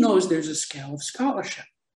 He knows there's a scale of scholarship.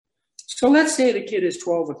 So let's say the kid is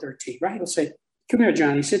 12 or 13, right? He'll say, come here,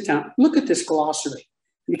 Johnny, sit down. Look at this glossary.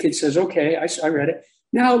 And the kid says, okay, I read it.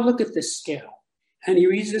 Now look at this scale. And he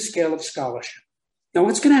reads the scale of scholarship. Now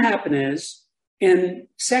what's going to happen is in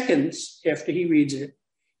seconds after he reads it,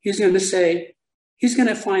 he's going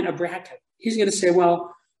to find a bracket. He's going to say,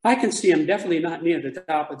 well, I can see I'm definitely not near the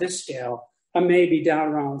top of this scale. I may be down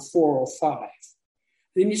around 4 or 5.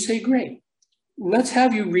 Then you say, great. Let's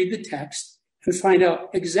have you read the text and find out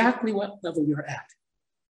exactly what level you're at.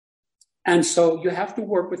 And so you have to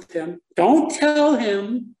work with him. Don't tell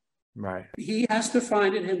him. Right. He has to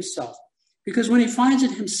find it himself. Because when he finds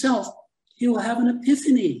it himself, he will have an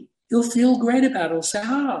epiphany. He'll feel great about it. He'll say,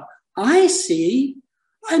 I see.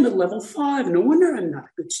 I'm at level 5. No wonder I'm not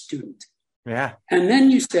a good student. Yeah. And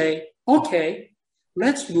then you say, okay,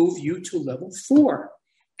 let's move you to level 4.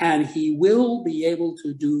 And he will be able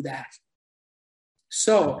to do that.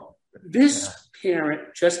 So this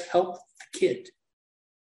parent just helped the kid.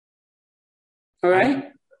 All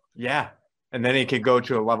right? Yeah. And then he could go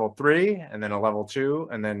to a level 3 and then a level 2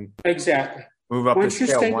 and then exactly move up Once the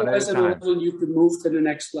scale one at a time. Level, you can move to the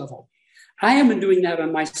next level. I have been doing that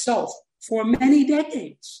on myself for many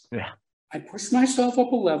decades. Yeah. I push myself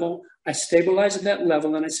up a level, I stabilize at that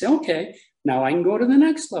level, and I say, okay, now I can go to the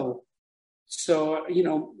next level. So,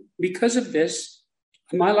 because of this,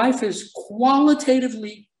 my life is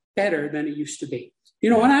qualitatively better than it used to be.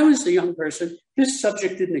 When I was a young person, this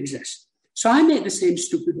subject didn't exist. So I made the same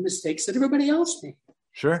stupid mistakes that everybody else made.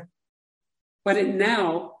 Sure. But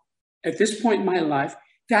now, at this point in my life,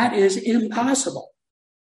 that is impossible.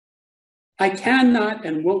 I cannot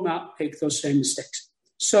and will not make those same mistakes.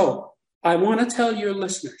 So I want to tell your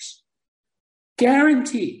listeners,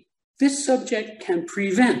 guarantee this subject can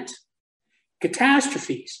prevent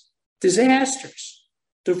catastrophes, disasters,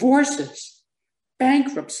 divorces,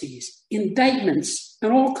 bankruptcies, indictments,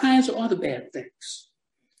 and all kinds of other bad things.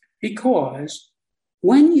 Because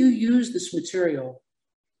when you use this material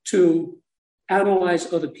to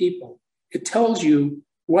analyze other people, it tells you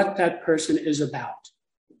what that person is about.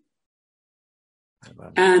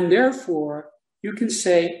 And therefore, you can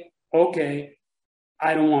say, okay,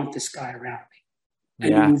 I don't want this guy around me.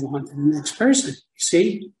 And you move on to the next person.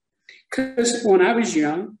 See? Because when I was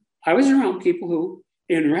young, I was around people who,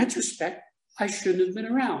 in retrospect, I shouldn't have been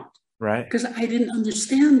around. Right. Because I didn't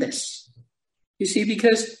understand this. You see,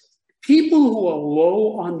 because people who are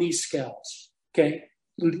low on these scales, okay,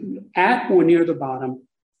 at or near the bottom,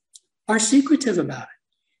 are secretive about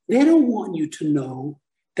it. They don't want you to know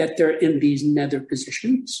that they're in these nether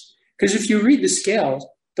positions. Because if you read the scales,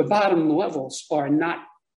 the bottom levels are not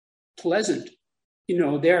pleasant.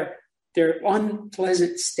 They're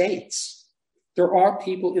unpleasant states. There are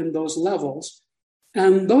people in those levels,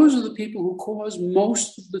 and those are the people who cause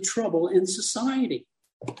most of the trouble in society.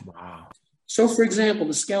 Wow. So, for example,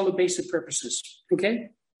 the scale of basic purposes, okay?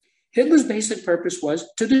 Hitler's basic purpose was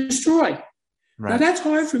to destroy. Right. Now, that's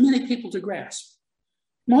hard for many people to grasp.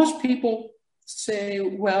 Most people say,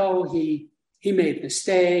 well, he made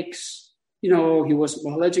mistakes, he wasn't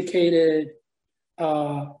well educated,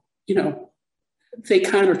 they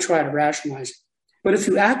kind of try to rationalize it. But if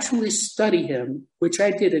you actually study him, which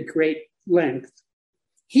I did at great length,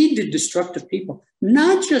 he did destructive people,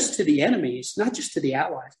 not just to the enemies, not just to the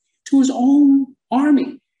allies, to his own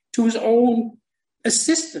army, to his own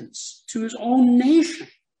assistants, to his own nation.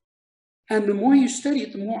 And the more you study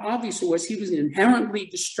it, the more obvious it was he was inherently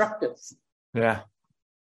destructive. Yeah.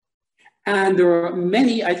 And there are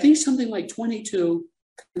many, I think something like 22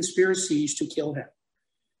 conspiracies to kill him.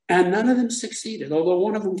 And none of them succeeded, although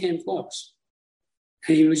one of them came close.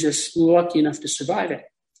 And he was just lucky enough to survive it.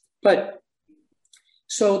 But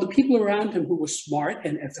so the people around him who were smart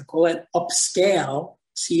and ethical and upscale,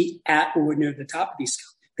 see, at or near the top of these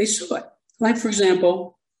scales, they saw it. Like, for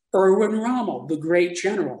example, Erwin Rommel, the great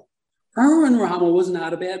general. Erwin Rommel was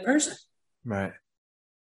not a bad person. Right.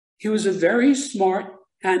 He was a very smart,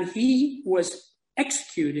 and he was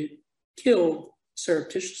executed, killed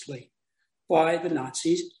surreptitiously by the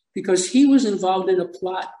Nazis because he was involved in a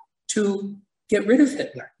plot to get rid of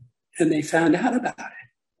Hitler, and they found out about it.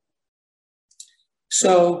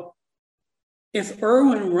 So if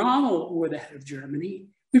Erwin Rommel were the head of Germany,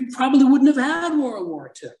 we probably wouldn't have had World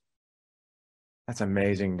War II. That's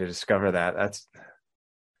amazing to discover that.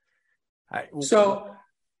 So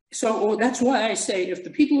that's why I say if the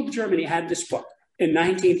people of Germany had this book in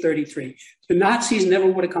 1933, the Nazis never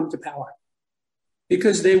would have come to power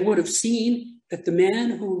because they would have seen that the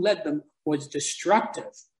man who led them was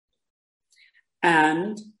destructive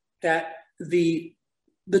and that the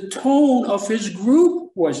tone of his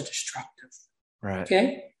group was destructive. Right.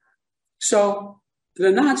 Okay? So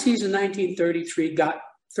the Nazis in 1933 got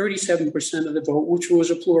 37% of the vote, which was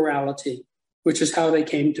a plurality, which is how they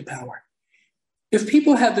came to power. If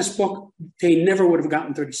people had this book, they never would have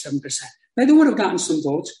gotten 37%. Now, they would have gotten some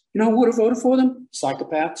votes. You know who would have voted for them?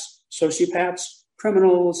 Psychopaths, sociopaths,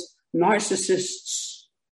 criminals, narcissists,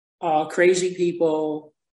 crazy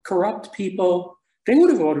people, corrupt people. They would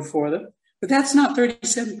have voted for them, but that's not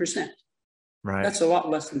 37%. Right. That's a lot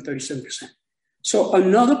less than 37%. So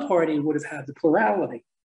another party would have had the plurality.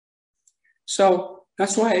 So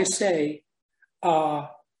that's why I say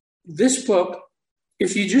this book,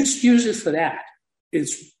 if you just use it for that,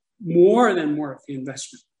 it's more than worth the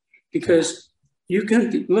investment because you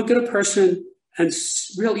can look at a person and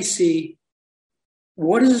really see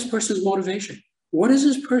what is this person's motivation? What is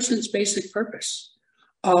this person's basic purpose?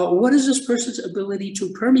 What is this person's ability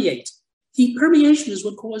to permeate? The permeation is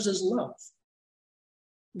what causes love.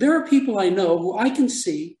 There are people I know who I can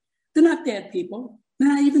see, they're not bad people, they're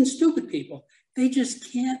not even stupid people. They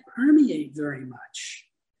just can't permeate very much.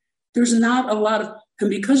 There's not a lot of, and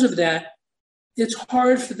because of that, it's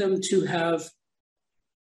hard for them to have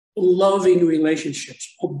loving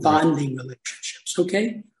relationships or bonding relationships,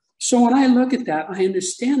 okay? So when I look at that, I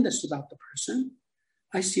understand this about the person.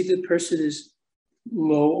 I see the person is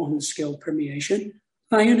low on the scale of permeation.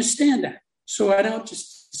 I understand that. So I don't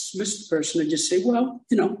just dismiss the person and just say, well,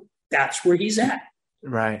 that's where he's at.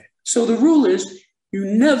 Right. So the rule is you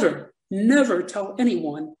never tell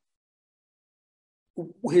anyone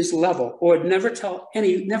his level, or never tell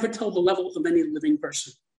the level of any living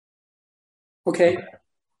person. Okay?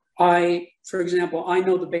 For example, I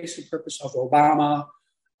know the basic purpose of Obama,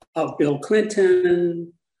 of Bill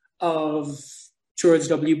Clinton, of George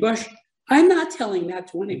W. Bush. I'm not telling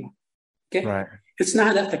that to anyone. Okay? Right. It's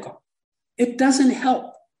not ethical. It doesn't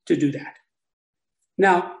help to do that.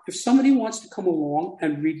 Now, if somebody wants to come along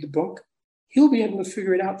and read the book, he'll be able to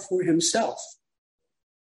figure it out for himself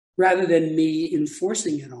rather than me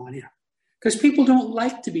enforcing it on him. Because people don't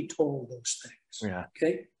like to be told those things. Yeah.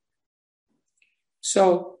 Okay?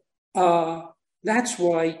 So that's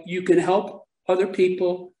why you can help other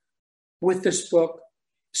people with this book.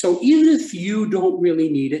 So even if you don't really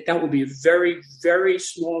need it, that will be a very, very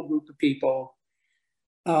small group of people,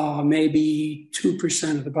 maybe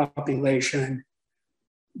 2% of the population.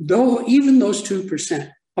 Though even those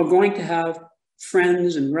 2% are going to have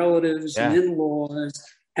friends and relatives and in-laws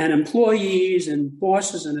and employees and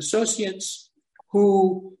bosses and associates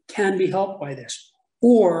who can be helped by this,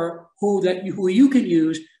 or who you can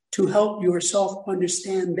use to help yourself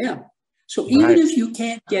understand them. So even if you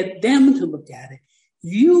can't get them to look at it,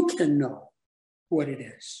 you can know what it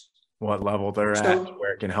is. What level they're at,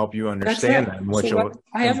 where it can help you understand them. Which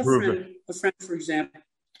I have a friend, for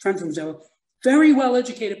example, very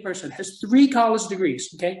well-educated person, has 3 college degrees,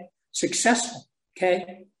 okay? Successful,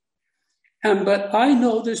 okay? But I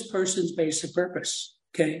know this person's basic purpose,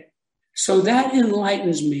 okay? So that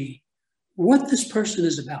enlightens me what this person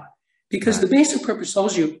is about. Because the basic purpose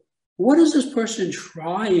tells you, what is this person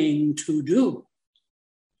trying to do?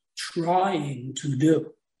 Trying to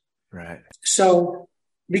do. Right. So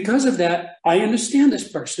because of that, I understand this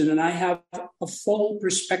person and I have a full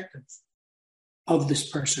perspective of this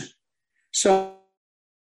person. So,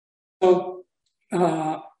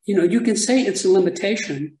 you can say it's a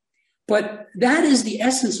limitation, but that is the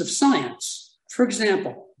essence of science. For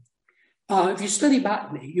example, if you study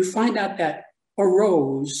botany, you find out that a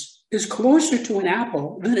rose is closer to an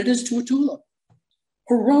apple than it is to a tulip.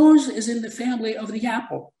 A rose is in the family of the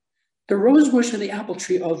apple. The rose bush and the apple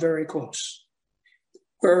tree are very close.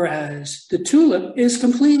 Whereas the tulip is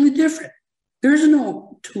completely different. There's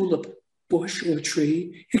no tulip bush or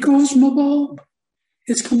tree. It grows from a bulb.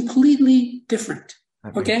 It's completely different.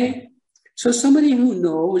 Okay? So somebody who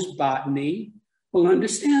knows botany will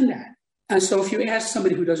understand that. And so if you ask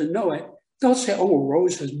somebody who doesn't know it, they'll say, oh, a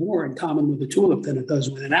rose has more in common with a tulip than it does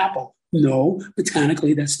with an apple. No,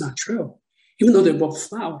 botanically, that's not true. Even though they're both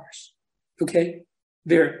flowers. Okay?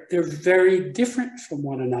 They're very different from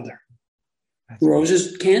one another.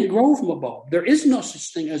 Roses can't grow from a bulb. There is no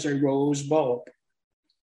such thing as a rose bulb.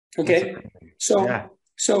 Okay?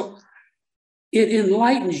 So it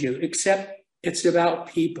enlightens you, except it's about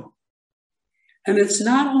people. And it's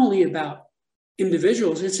not only about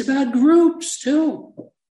individuals, it's about groups too.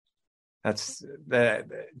 That's that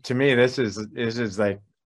to me, this is like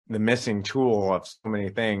the missing tool of so many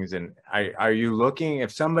things. And are you looking,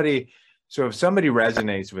 if somebody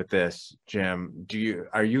resonates with this, Jim,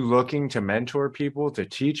 are you looking to mentor people, to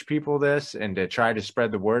teach people this, and to try to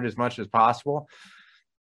spread the word as much as possible?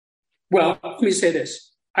 Well, let me say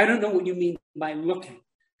this. I don't know what you mean by looking.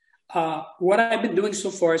 What I've been doing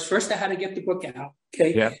so far is first I had to get the book out.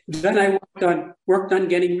 Okay. Yeah. Then I worked on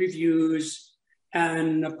getting reviews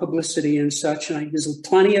and publicity and such. And there's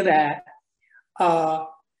plenty of that.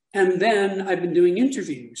 And then I've been doing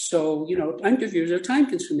interviews. So, interviews are time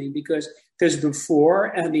consuming because there's the before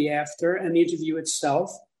and the after and the interview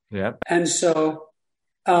itself. Yeah. And so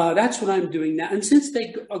that's what I'm doing now. And since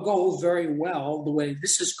they go very well, the way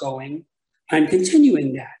this is going, I'm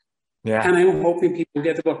continuing that. Yeah. And I'm hoping people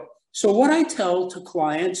get the book. So what I tell to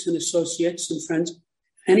clients and associates and friends,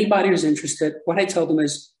 anybody who's interested, what I tell them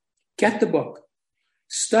is get the book,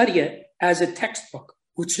 study it as a textbook,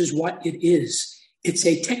 which is what it is. It's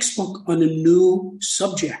a textbook on a new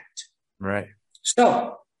subject. Right.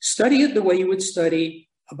 So study it the way you would study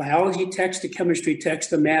a biology text, a chemistry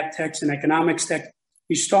text, a math text, an economics text.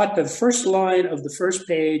 You start the first line of the first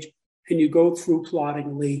page and you go through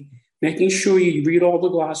ploddingly, making sure you read all the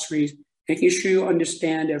glossaries, making sure you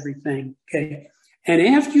understand everything, okay? And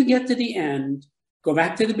after you get to the end, go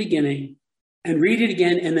back to the beginning and read it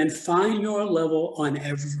again and then find your level on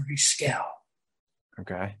every scale.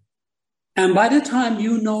 Okay. And by the time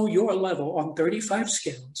you know your level on 35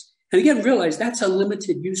 scales, and again, realize that's a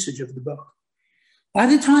limited usage of the book. By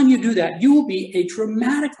the time you do that, you will be a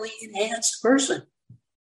dramatically enhanced person.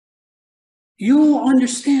 You will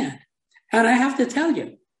understand. And I have to tell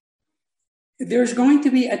you, there's going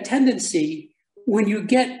to be a tendency when you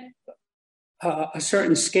get a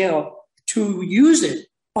certain scale to use it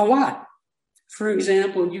a lot. For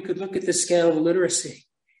example, you could look at the scale of literacy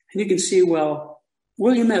and you can see, well,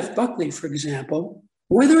 William F. Buckley, for example,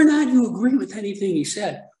 whether or not you agree with anything he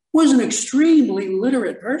said, was an extremely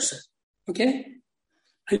literate person, okay?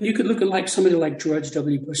 And you could look at like somebody like George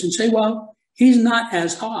W. Bush and say, well, he's not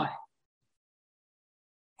as high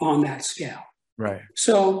on that scale. Right.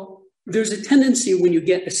 So there's a tendency when you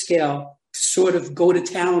get a scale to sort of go to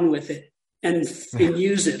town with it and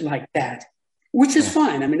use it like that, which is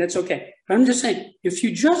fine. I mean, that's okay. But I'm just saying, if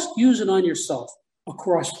you just use it on yourself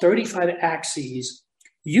across 35 axes,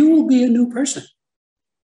 you will be a new person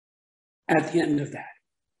at the end of that.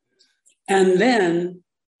 And then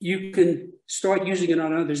you can start using it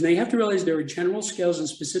on others. Now, you have to realize there are general scales and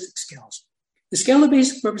specific scales. The scale of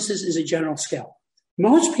basic purposes is a general scale.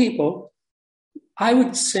 Most people, I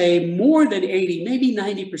would say more than 80, maybe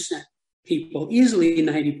 90% people, easily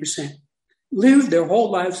 90%, live their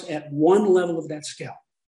whole lives at one level of that scale.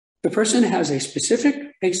 The person has a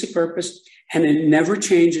specific basic purpose and it never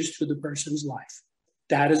changes through the person's life.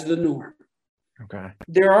 That is the norm. Okay.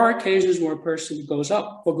 There are occasions where a person goes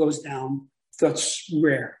up or goes down. That's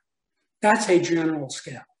rare. That's a general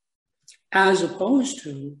scale, as opposed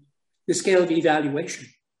to the scale of evaluation.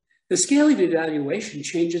 The scale of evaluation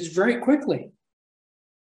changes very quickly.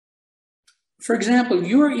 For example,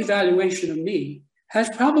 your evaluation of me has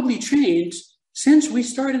probably changed since we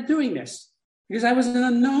started doing this because I was an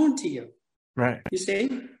unknown to you. Right. You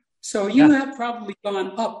see? So you have probably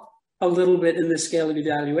gone up a little bit in the scale of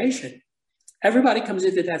evaluation. Everybody comes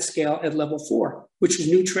into that scale at level 4, which is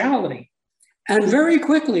neutrality. And very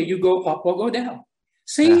quickly you go up or go down.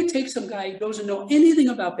 Say you take some guy who doesn't know anything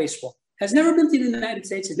about baseball has never been to the United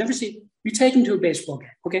States, has never seen, you take him to a baseball game,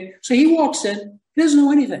 okay? So he walks in, he doesn't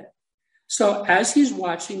know anything. So as he's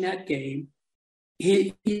watching that game,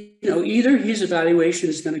 either his evaluation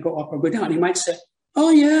is going to go up or go down. He might say,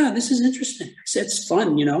 oh yeah, this is interesting. I said, it's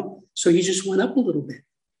fun, So he just went up a little bit.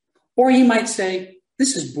 Or he might say,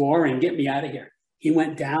 this is boring, get me out of here. He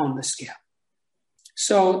went down the scale.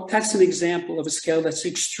 So that's an example of a scale that's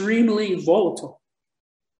extremely volatile.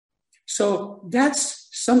 So that's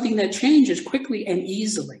something that changes quickly and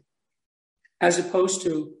easily, as opposed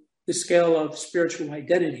to the scale of spiritual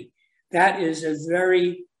identity. That is a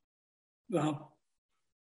very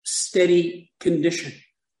steady condition.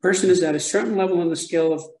 Person is at a certain level on the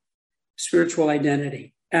scale of spiritual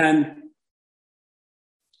identity. And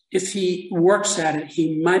if he works at it,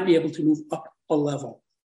 he might be able to move up a level.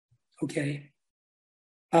 Okay.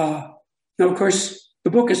 Now, of course, the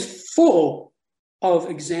book is full of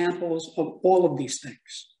examples of all of these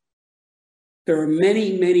things. There are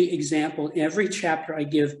many, many examples. In every chapter, I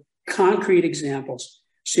give concrete examples.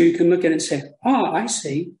 So you can look at it and say, I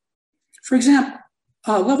see. For example,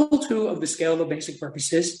 level 2 of the scale of basic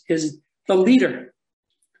purposes is the leader.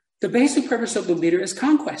 The basic purpose of the leader is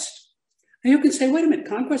conquest. And you can say, wait a minute,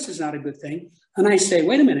 conquest is not a good thing. And I say,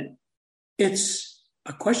 wait a minute, it's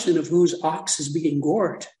a question of whose ox is being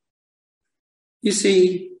gored. You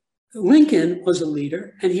see, Lincoln was a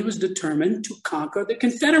leader, and he was determined to conquer the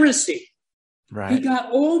Confederacy. Right. He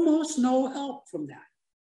got almost no help from that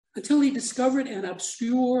until he discovered an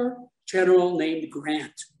obscure general named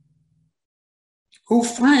Grant, who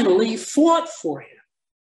finally fought for him.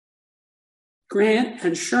 Grant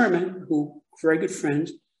and Sherman, who were very good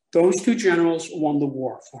friends, those two generals won the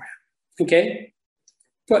war for him. Okay?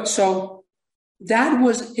 But so that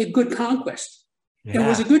was a good conquest. Yeah. It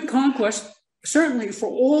was a good conquest, certainly for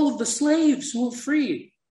all of the slaves who were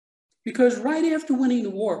freed. Because right after winning the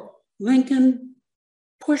war, Lincoln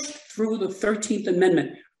pushed through the 13th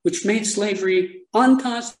Amendment, which made slavery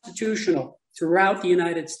unconstitutional throughout the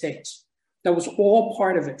United States. That was all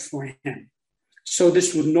part of it for him. So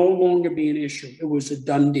this would no longer be an issue. It was a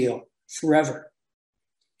done deal forever.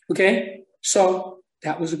 Okay? So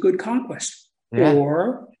that was a good conquest. Yeah.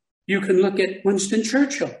 Or you can look at Winston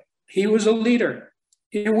Churchill. He was a leader.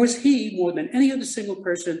 It was he, more than any other single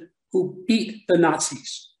person, who beat the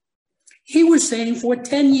Nazis. He was saying for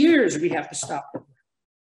 10 years we have to stop the war,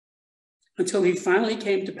 until he finally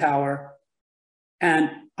came to power. And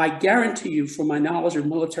I guarantee you, from my knowledge of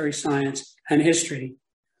military science and history,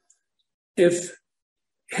 if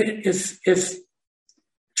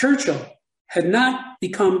Churchill had not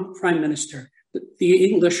become prime minister, the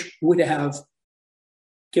English would have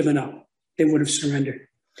given up. They would have surrendered.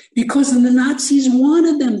 Because the Nazis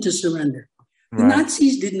wanted them to surrender. The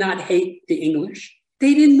Nazis did not hate the English.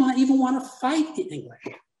 They did not even want to fight the English.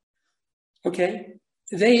 Okay?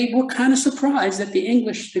 They were kind of surprised that the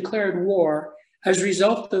English declared war as a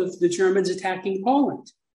result of the Germans attacking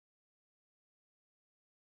Poland.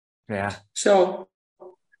 Yeah. So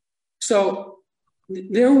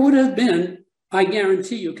there would have been, I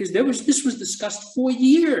guarantee you, because this was discussed for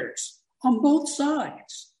years on both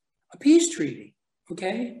sides, a peace treaty,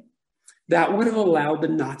 okay? That would have allowed the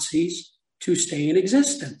Nazis to stay in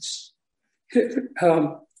existence.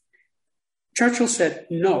 Churchill said,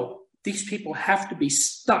 no, these people have to be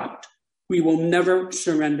stopped. We will never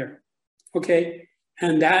surrender, okay?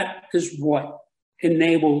 And that is what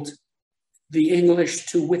enabled the English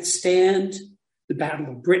to withstand the Battle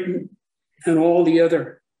of Britain and all the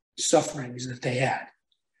other sufferings that they had,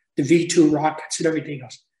 the V-2 rockets and everything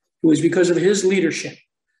else. It was because of his leadership.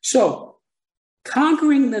 So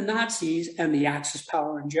conquering the Nazis and the Axis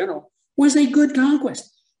power in general was a good conquest.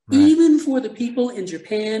 Right. Even for the people in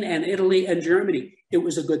Japan and Italy and Germany, it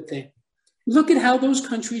was a good thing. Look at how those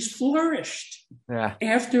countries flourished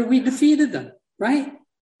after we defeated them, right?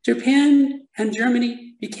 Japan and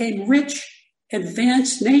Germany became rich,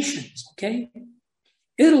 advanced nations, okay?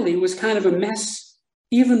 Italy was kind of a mess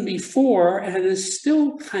even before, and is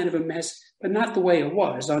still kind of a mess, but not the way it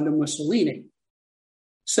was under Mussolini.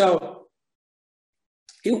 So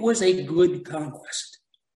it was a good conquest.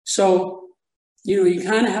 So, you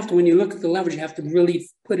kind of have to, when you look at the levels, you have to really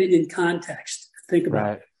put it in context, think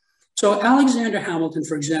about it. So Alexander Hamilton,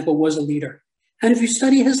 for example, was a leader. And if you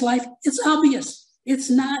study his life, it's obvious. It's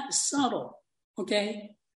not subtle,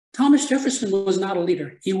 okay? Thomas Jefferson was not a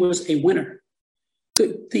leader. He was a winner.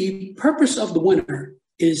 The purpose of the winner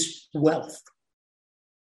is wealth,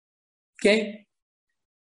 okay?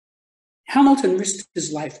 Hamilton risked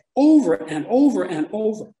his life over and over and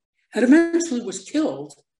over, and eventually was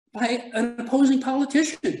killed by an opposing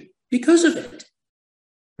politician because of it.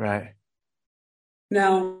 Right.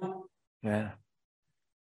 Now, Yeah.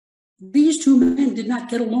 These two men did not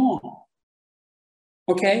get along.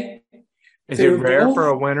 Okay? Is it rare for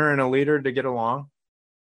a winner and a leader to get along?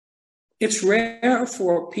 It's rare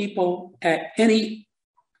for people at any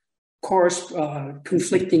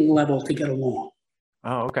conflicting level to get along.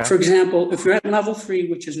 Oh, okay. For example, if you're at level 3,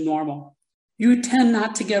 which is normal, you tend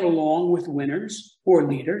not to get along with winners or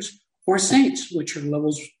leaders or saints, which are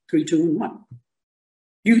levels 3, 2, and 1.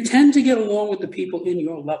 You tend to get along with the people in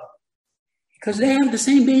your level because they have the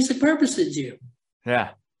same basic purpose as you.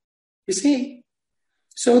 Yeah. You see?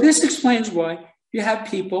 So this explains why you have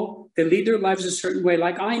people that lead their lives a certain way.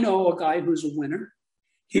 Like I know a guy who's a winner.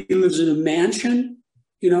 He lives in a mansion,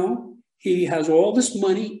 he has all this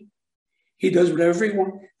money. He does whatever he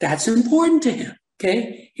wants. That's important to him,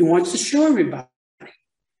 okay? He wants to show everybody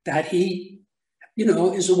that he,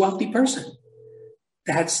 is a wealthy person.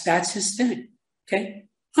 That's his thing, okay?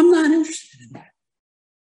 I'm not interested in that.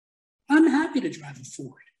 I'm happy to drive a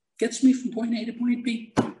Ford. Gets me from point A to point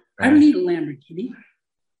B. Right. I don't need a Lamborghini.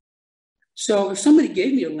 So if somebody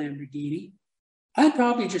gave me a Lamborghini, I'd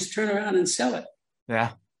probably just turn around and sell it.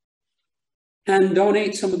 Yeah. And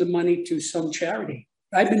donate some of the money to some charity.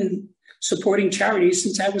 I've been supporting charities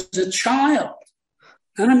since I was a child,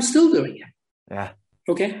 and I'm still doing it. Yeah.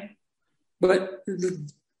 Okay. But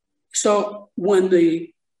so when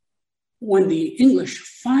the English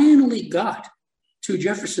finally got to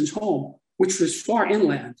Jefferson's home, which was far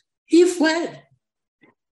inland, he fled.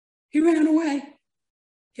 He ran away.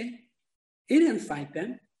 Okay. He didn't fight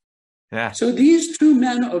them. Yeah. So these two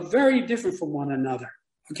men are very different from one another.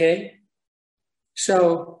 Okay.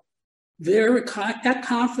 So that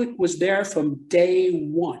conflict was there from day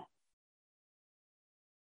one.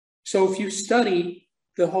 So if you study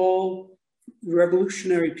the whole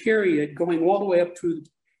revolutionary period, going all the way up through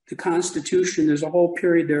the Constitution, there's a whole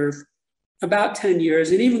period there of about 10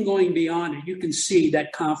 years, and even going beyond it, you can see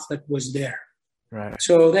that conflict was there. Right.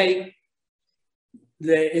 So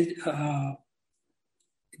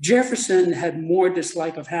Jefferson had more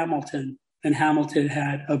dislike of Hamilton than Hamilton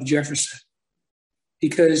had of Jefferson,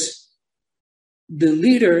 because the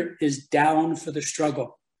leader is down for the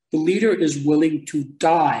struggle. The leader is willing to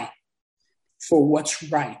die for what's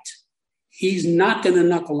right. He's not going to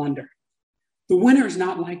knuckle under. The winner is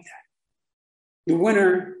not like that. The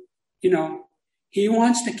winner, he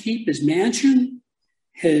wants to keep his mansion,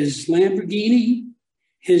 his Lamborghini,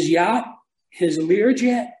 his yacht, his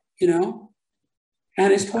Learjet,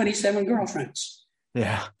 and his 27 girlfriends.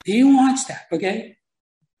 Yeah. He wants that, okay?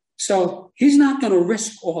 So he's not going to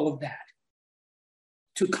risk all of that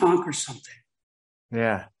to conquer something.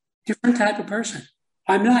 Yeah. Different type of person.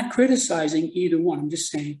 I'm not criticizing either one. I'm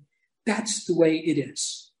just saying that's the way it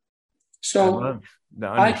is. So I love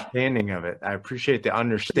the understanding of it. I appreciate the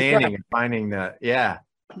understanding and finding the, yeah.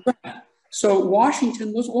 Right. So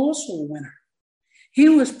Washington was also a winner. He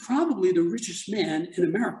was probably the richest man in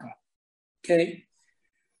America. Okay.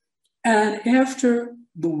 And after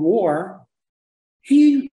the war,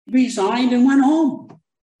 he resigned and went home.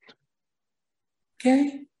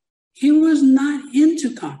 Okay. He was not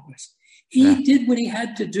into conquest. He did what he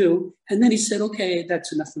had to do. And then he said, okay,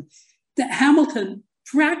 that's enough. Hamilton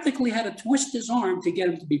practically had to twist his arm to get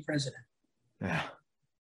him to be president. Yeah.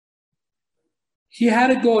 He had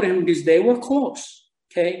to go to him because they were close.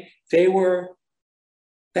 Okay. They were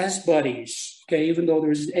best buddies. Okay. Even though there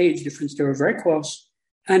was an age difference, they were very close.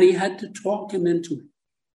 And he had to talk him into it.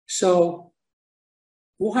 So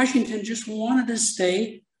Washington just wanted to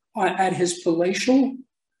stay at his palatial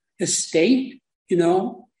estate.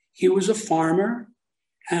 He was a farmer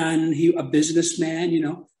and a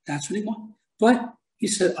businessman, that's what he wanted. But he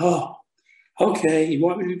said, oh, okay, you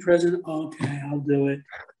want me to be president? Okay, I'll do it.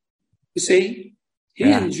 You see, he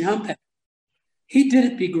didn't jump at it. He did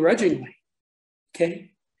it begrudgingly,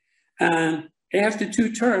 okay? And after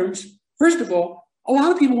 2 terms, first of all, a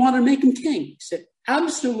lot of people wanted to make him king. He said,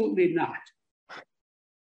 absolutely not.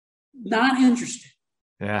 Not interested.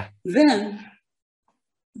 Yeah. Then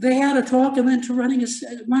they had to talk him into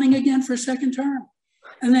running again for a second term.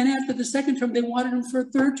 And then after the second term, they wanted him for a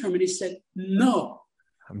third term. And he said, no.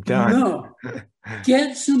 I'm done. No.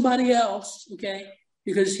 Get somebody else, okay?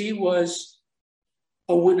 Because he was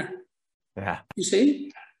a winner. Yeah. You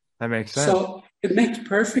see? That makes sense. So it makes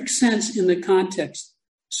perfect sense in the context.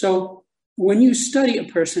 So when you study a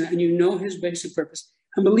person and you know his basic purpose,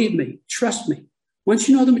 and believe me, trust me, once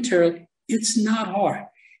you know the material, it's not hard.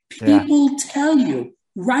 People tell you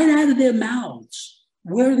right out of their mouths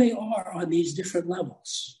where they are on these different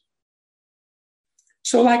levels.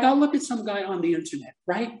 So like I'll look at some guy on the internet,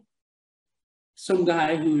 right? Some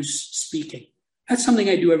guy who's speaking. That's something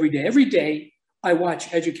I do every day. Every day I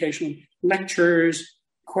watch educational lectures,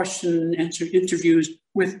 question and answer interviews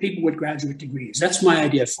with people with graduate degrees. That's my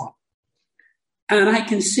idea of fun. And I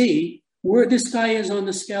can see where this guy is on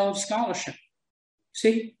the scale of scholarship.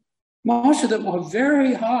 See, most of them are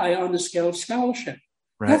very high on the scale of scholarship.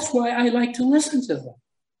 Right. That's why I like to listen to them.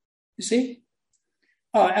 You see?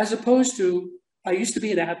 As opposed to, I used to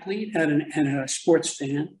be an athlete and a sports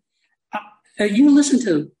fan. You listen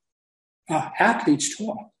to athletes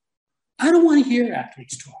talk. I don't want to hear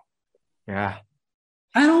athletes talk. Yeah.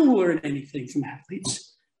 I don't learn anything from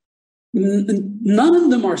athletes. None of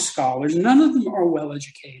them are scholars. None of them are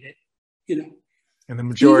well-educated, And the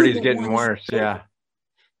majority is getting worse, yeah.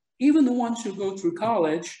 Even the ones who go through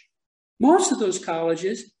college, most of those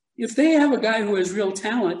colleges, if they have a guy who has real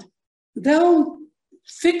talent, they'll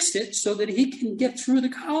fix it so that he can get through the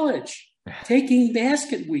college, taking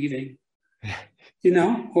basket weaving,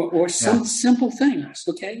 or some simple things,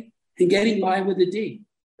 okay, and getting by with a D.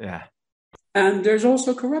 Yeah. And there's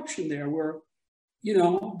also corruption there where,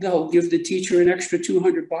 they'll give the teacher an extra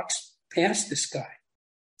 $200, pass this guy.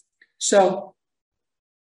 So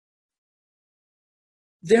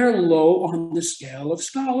they're low on the scale of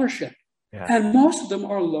scholarship. Yeah. And most of them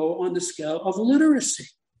are low on the scale of literacy.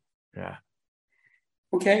 Yeah.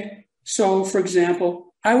 Okay. So, for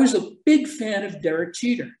example, I was a big fan of Derek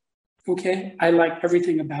Jeter. Okay. I liked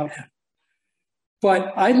everything about him.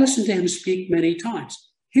 But I listened to him speak many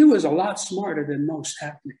times. He was a lot smarter than most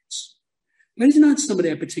athletes. But he's not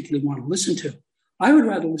somebody I particularly want to listen to. I would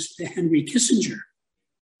rather listen to Henry Kissinger,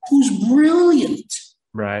 who's brilliant.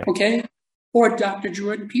 Right. Okay. Or Dr.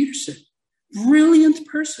 Jordan Peterson. Brilliant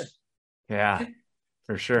person. Yeah, okay?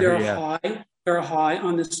 For sure. They're high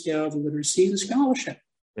on the scale of literacy and scholarship.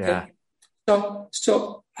 Yeah. Okay?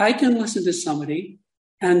 So I can listen to somebody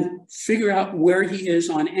and figure out where he is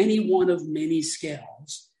on any one of many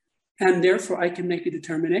scales. And therefore, I can make a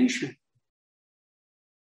determination.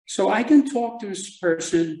 So I can talk to this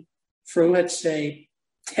person for, let's say,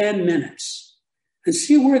 10 minutes and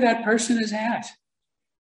see where that person is at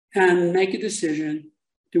and make a decision.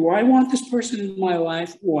 Do I want this person in my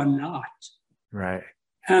life or not? Right.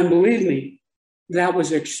 And believe me, that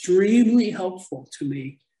was extremely helpful to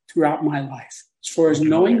me throughout my life as far as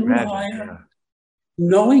knowing who to hire,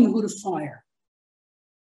 knowing who to fire.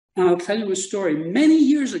 And I'll tell you a story. Many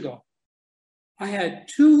years ago, I had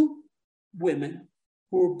two women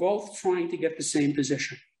who were both trying to get the same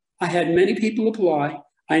position. I had many people apply.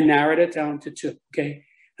 I narrowed it down to two, okay?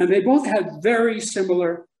 And they both had very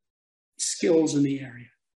similar skills in the area.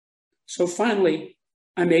 So finally,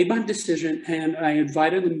 I made my decision and I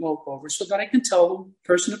invited them both over so that I can tell them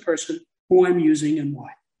person to person who I'm using and why.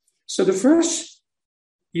 So the first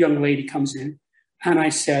young lady comes in and I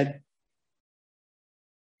said,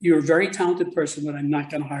 "You're a very talented person, but I'm not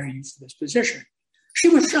going to hire you for this position." She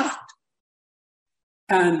was shocked.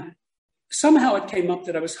 And somehow it came up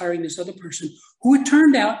that I was hiring this other person who it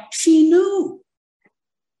turned out she knew,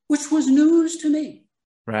 which was news to me.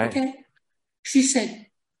 Right. Okay. She said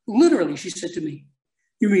to me,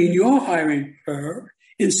 "You mean you're hiring her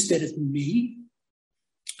instead of me?"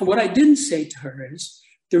 And what I didn't say to her is,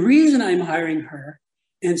 the reason I'm hiring her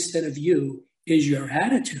instead of you is your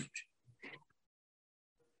attitude.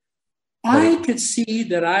 I could see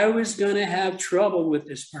that I was going to have trouble with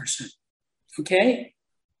this person, okay?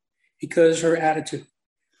 Because her attitude.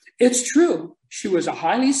 It's true, she was a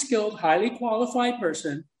highly skilled, highly qualified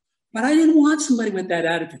person, but I didn't want somebody with that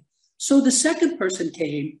attitude. So the second person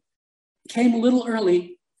came a little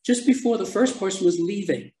early, just before the first person was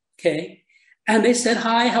leaving, okay? And they said,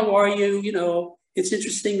 "Hi, how are you? It's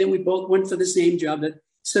interesting that we both went for the same job."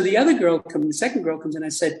 So the second girl comes in, I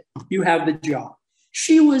said, "You have the job."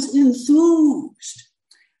 She was enthused.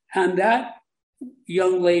 And that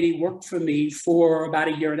young lady worked for me for about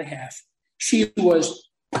a year and a half. She was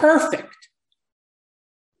perfect.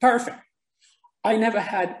 Perfect. I never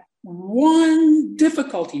had one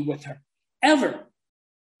difficulty with her, ever.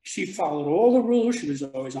 She followed all the rules. She was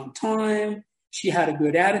always on time. She had a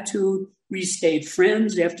good attitude. We stayed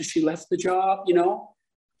friends after she left the job,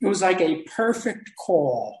 It was like a perfect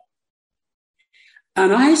call.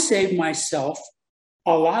 And I saved myself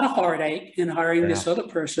a lot of heartache in hiring this other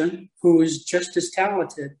person who was just as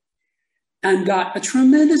talented and got a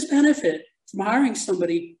tremendous benefit from hiring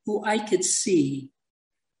somebody who I could see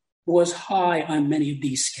was high on many of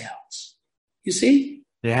these scales. You see?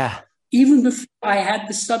 Yeah. Even before I had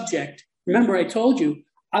the subject, remember I told you,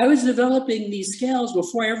 I was developing these scales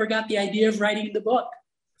before I ever got the idea of writing the book.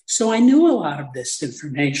 So I knew a lot of this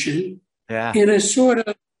information in a sort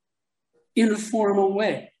of informal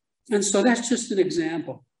way. And so that's just an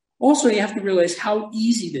example. Also, you have to realize how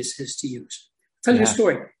easy this is to use. Tell you a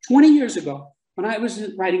story. 20 years ago, when I was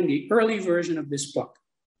writing the early version of this book,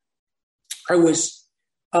 it was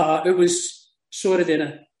sort of in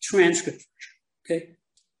a transcript version, okay?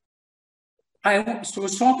 I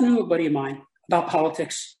was talking to a buddy of mine about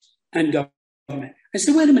politics and government. I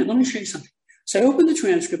said, wait a minute, let me show you something. So I opened the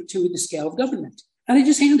transcript to the scale of government, and I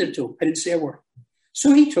just handed it to him. I didn't say a word.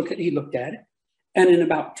 So he took it, he looked at it, and in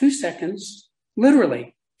about 2 seconds,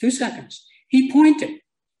 literally 2 seconds, he pointed.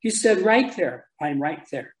 He said, right there, I'm right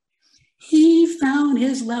there. He found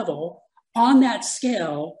his level on that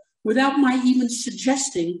scale without my even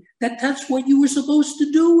suggesting that that's what you were supposed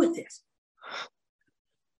to do with it.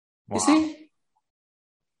 Wow. You see?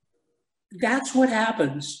 That's what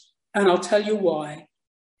happens, and I'll tell you why,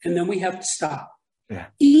 and then we have to stop. Yeah.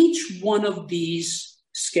 Each one of these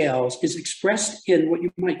scales is expressed in what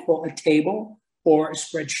you might call a table or a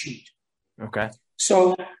spreadsheet. Okay.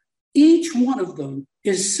 So each one of them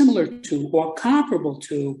is similar to or comparable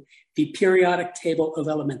to the periodic table of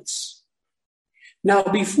elements. Now,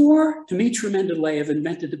 before Dmitri Mendeleev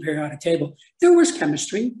invented the periodic table, there was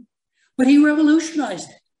chemistry, but he revolutionized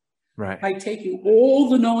it. Right. By taking all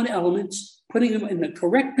the known elements, putting them in the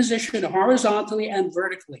correct position horizontally and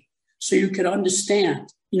vertically, so you could understand,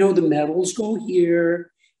 the metals go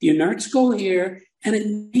here, the inerts go here, and it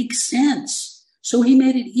makes sense. So he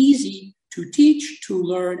made it easy to teach, to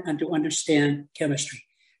learn, and to understand chemistry.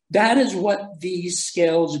 That is what these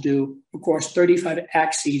scales do, of course, 35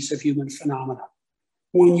 axes of human phenomena.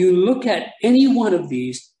 When you look at any one of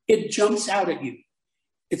these, it jumps out at you.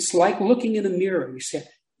 It's like looking in a mirror. You say,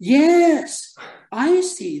 yes, I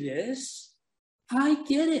see this. I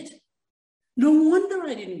get it. No wonder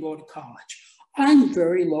I didn't go to college. I'm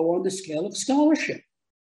very low on the scale of scholarship.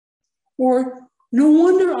 Or no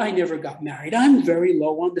wonder I never got married. I'm very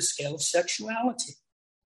low on the scale of sexuality.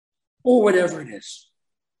 Or whatever it is.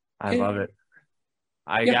 I love it.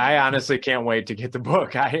 I honestly can't wait to get the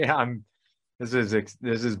book. This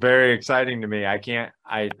is very exciting to me.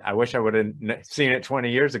 I wish I would have seen it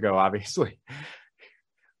 20 years ago, obviously,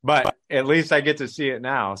 but at least I get to see it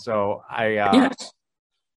now. So yes.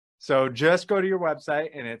 So just go to your website,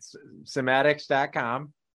 and it's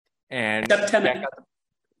Septemics.com and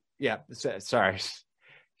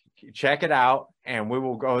check it out, and we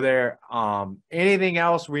will go there. Anything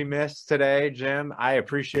else we missed today, Jim? I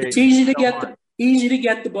appreciate it. It's easy to get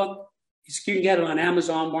the book. You can get it on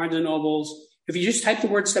Amazon, Barnes and Nobles. If you just type the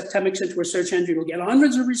word Septemics into a search engine, you'll get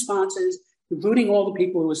hundreds of responses, including all the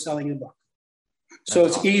people who are selling the book. So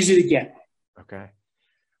it's easy to get. Okay.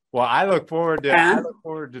 Well, I look forward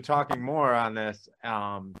to talking more on this.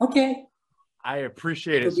 Okay. I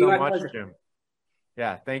appreciate it so much, pleasure. Jim.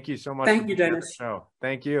 Yeah, thank you so much. Thank you, Dennis.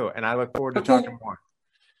 Thank you, and I look forward to talking more.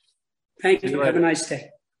 Thank you. Have a nice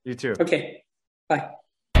day. You too. Okay. Bye.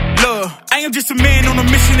 Look, I am just a man on a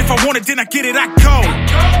mission. If I want it, then I get it, I go.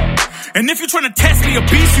 And if you're trying to test me a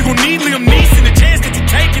beast, you're gonna need Liam Neeson. The chance that you're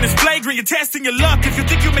taking is flagrant. You're testing your luck. If you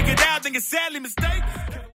think you'll make it out, then you're sadly mistaken.